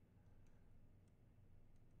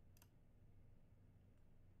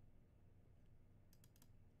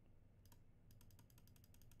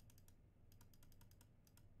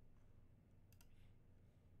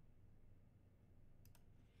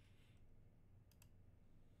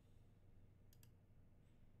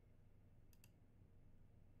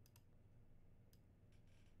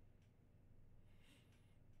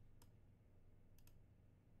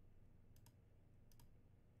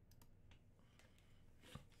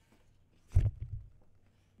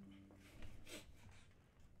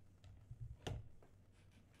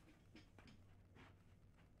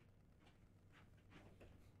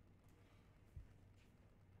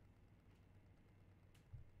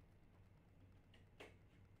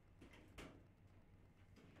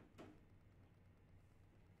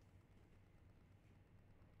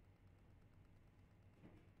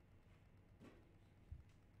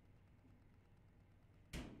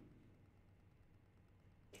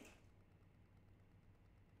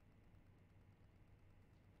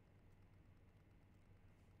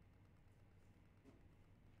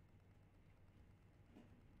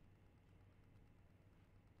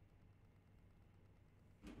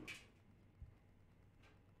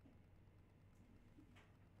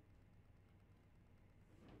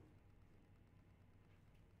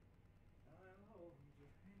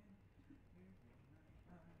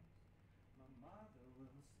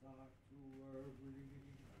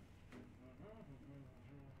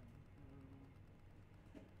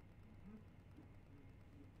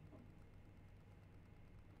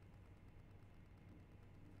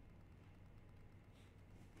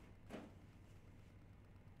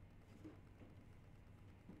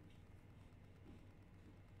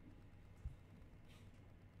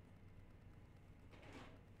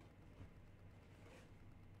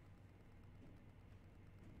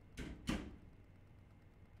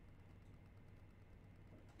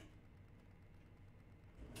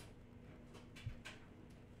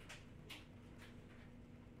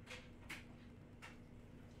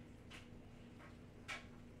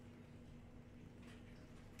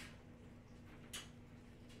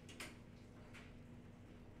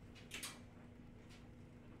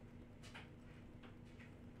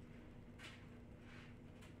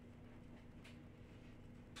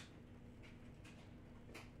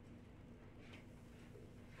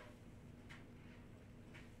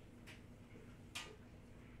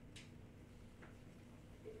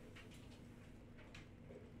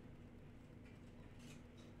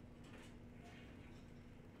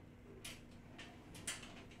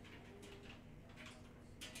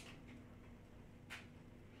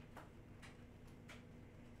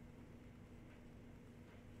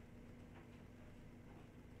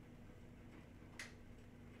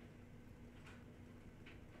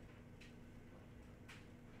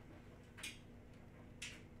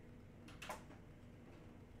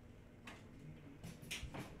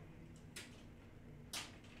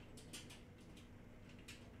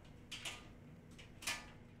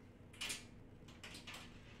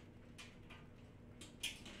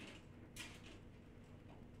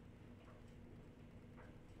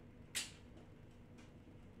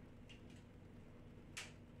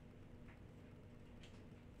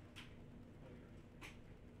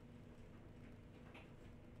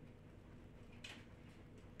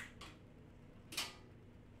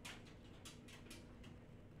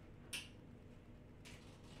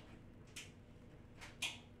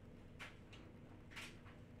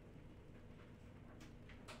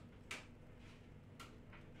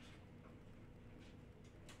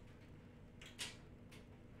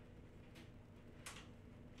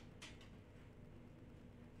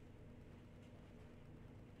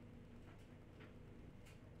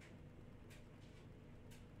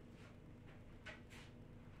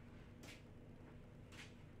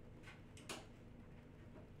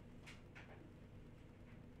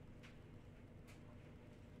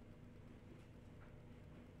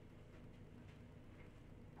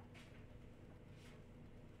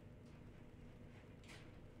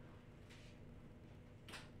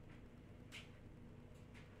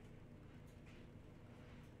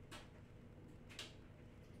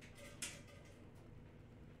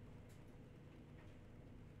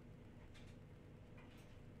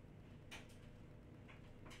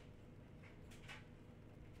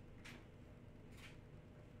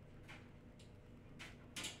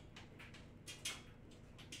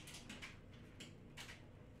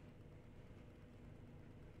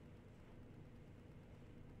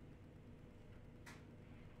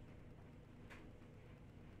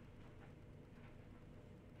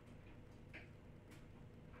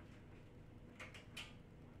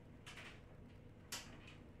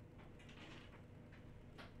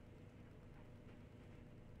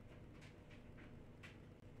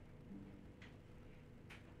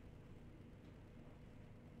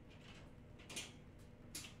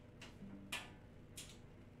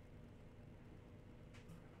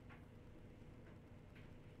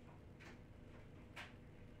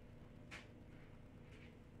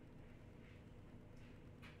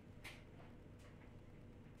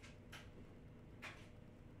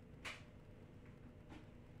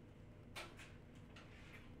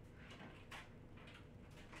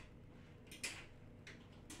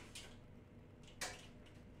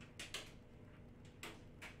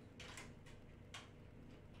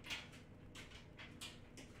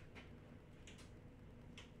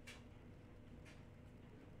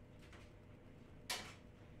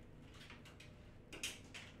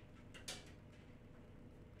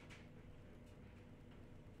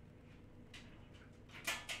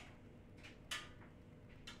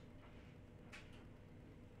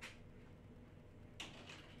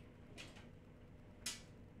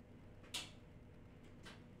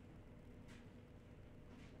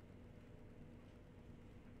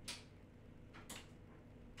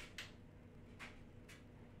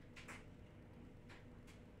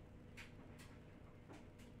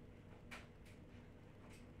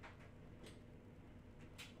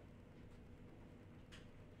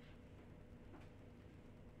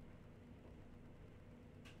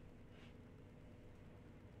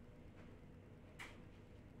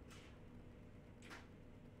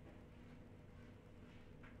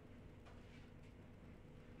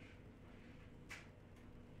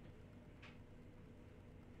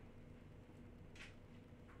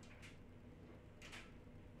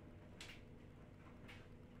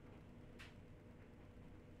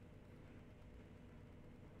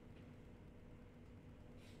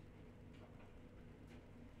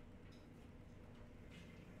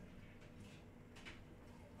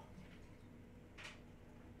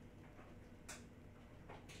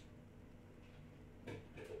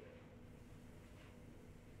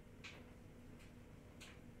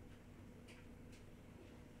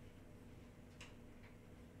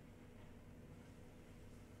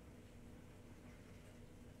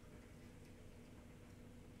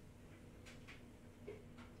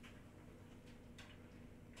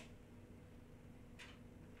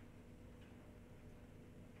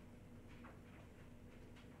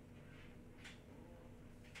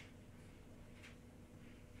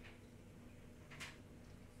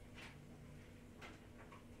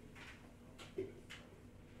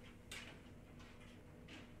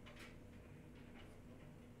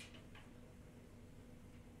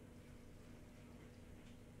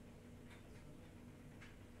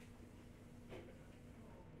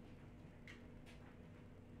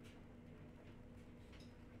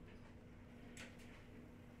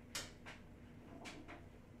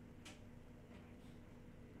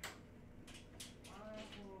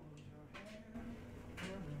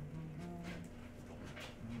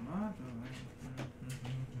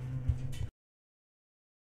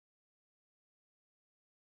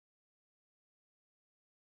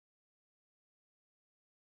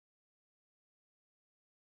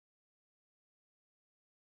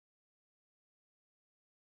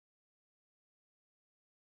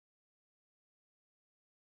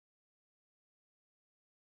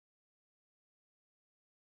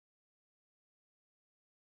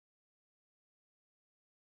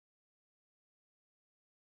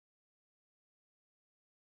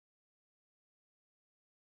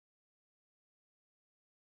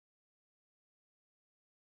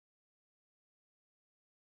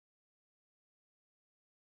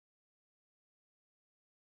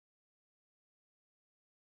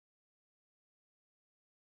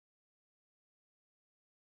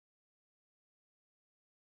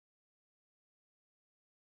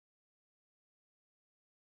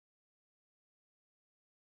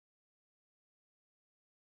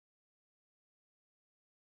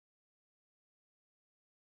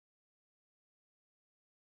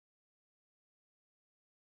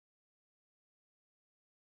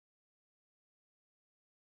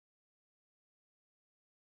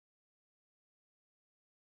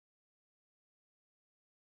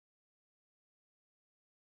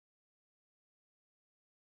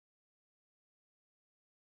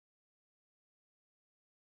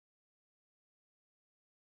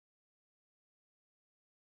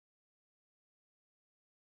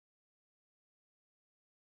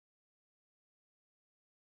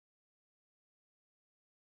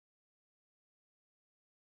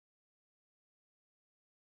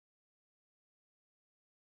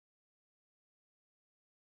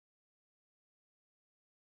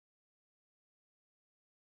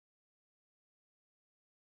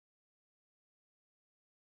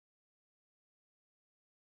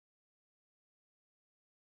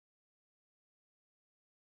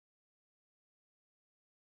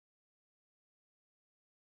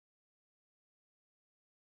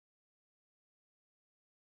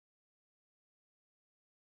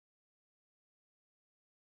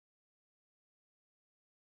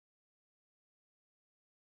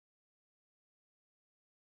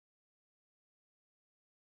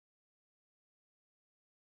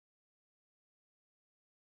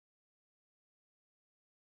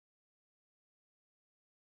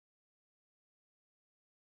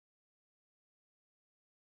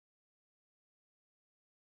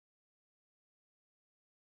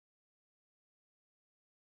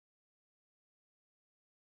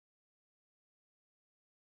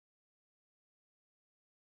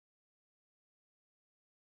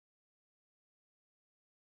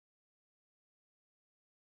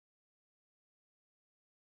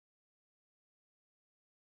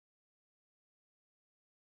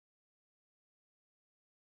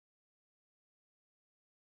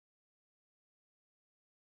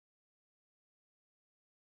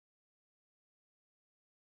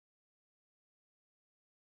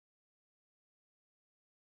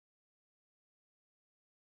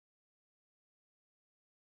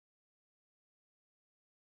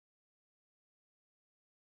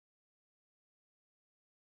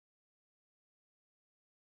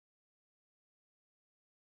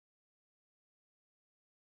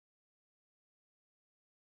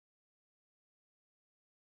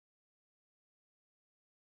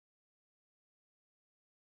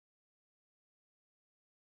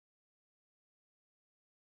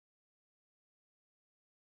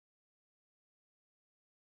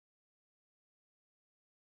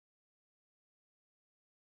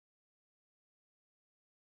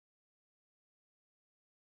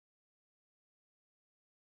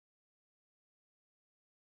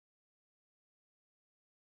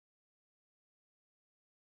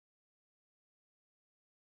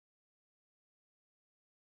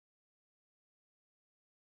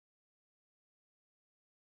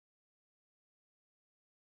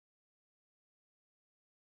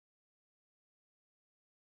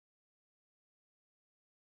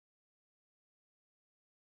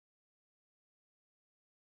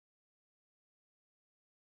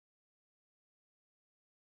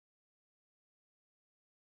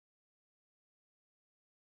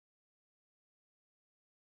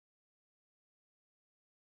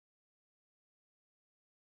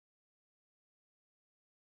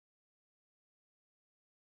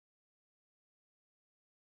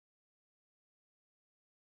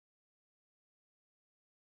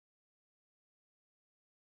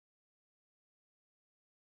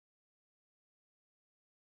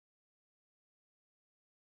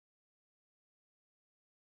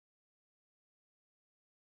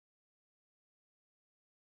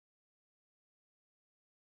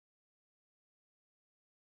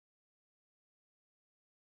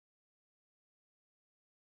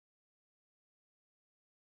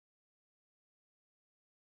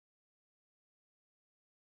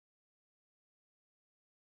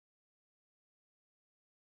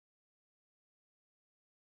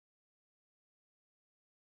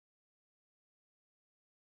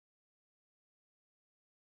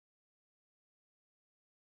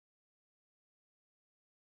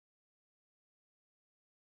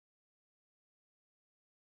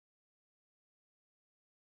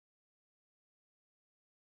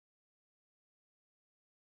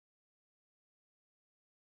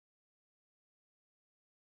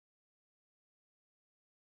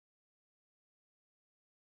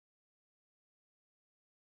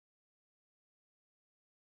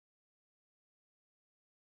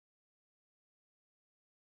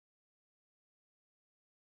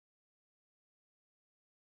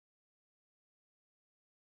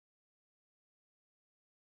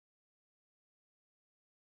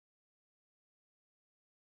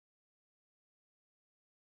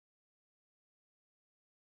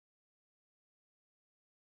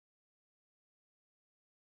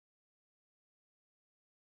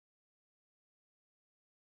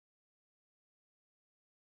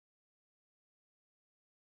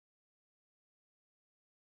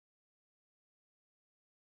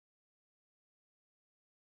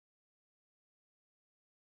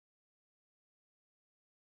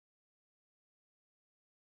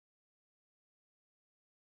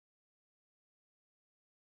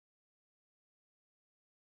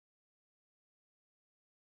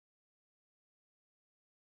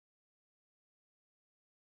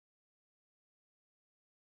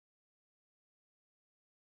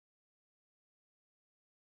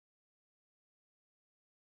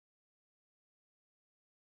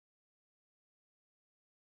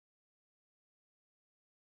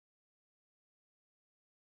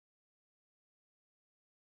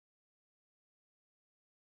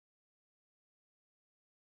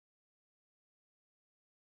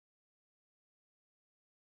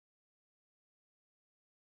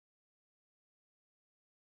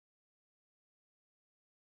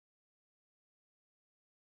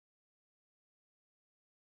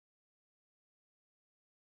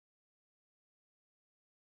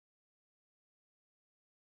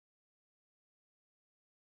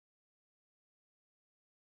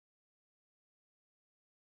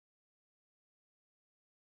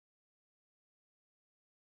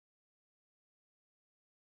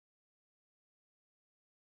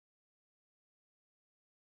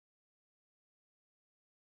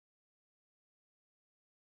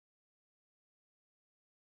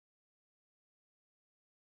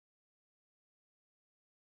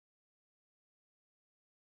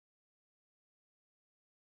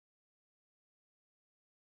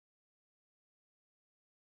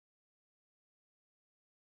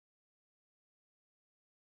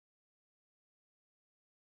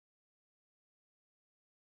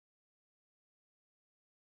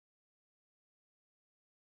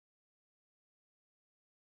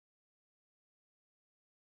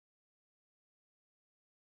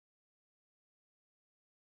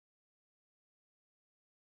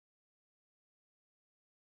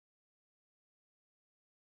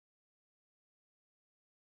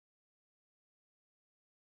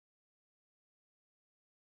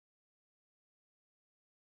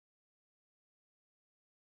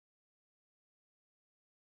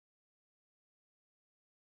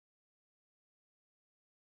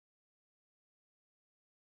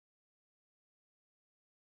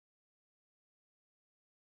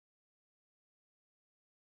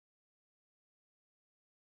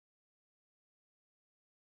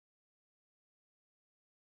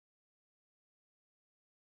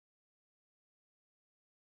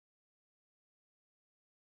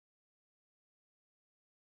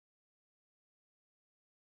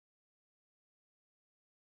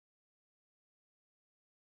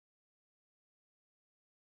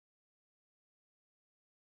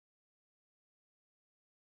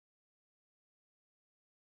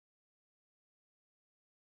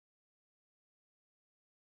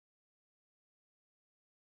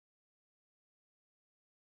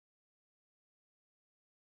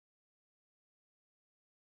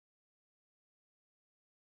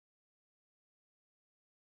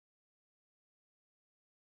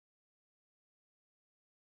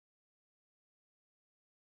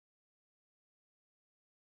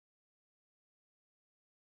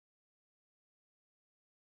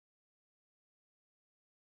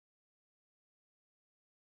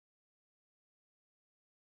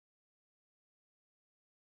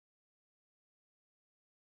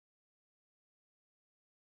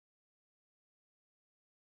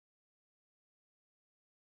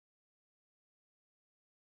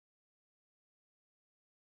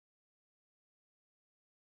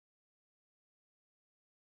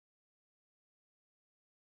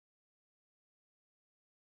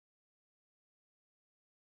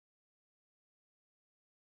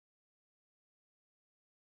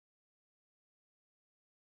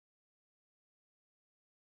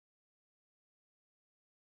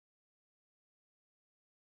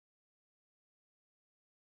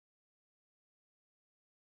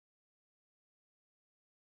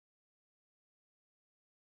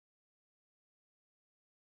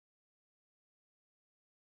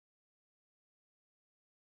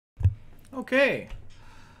 Okay.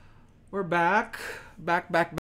 We're back. Back.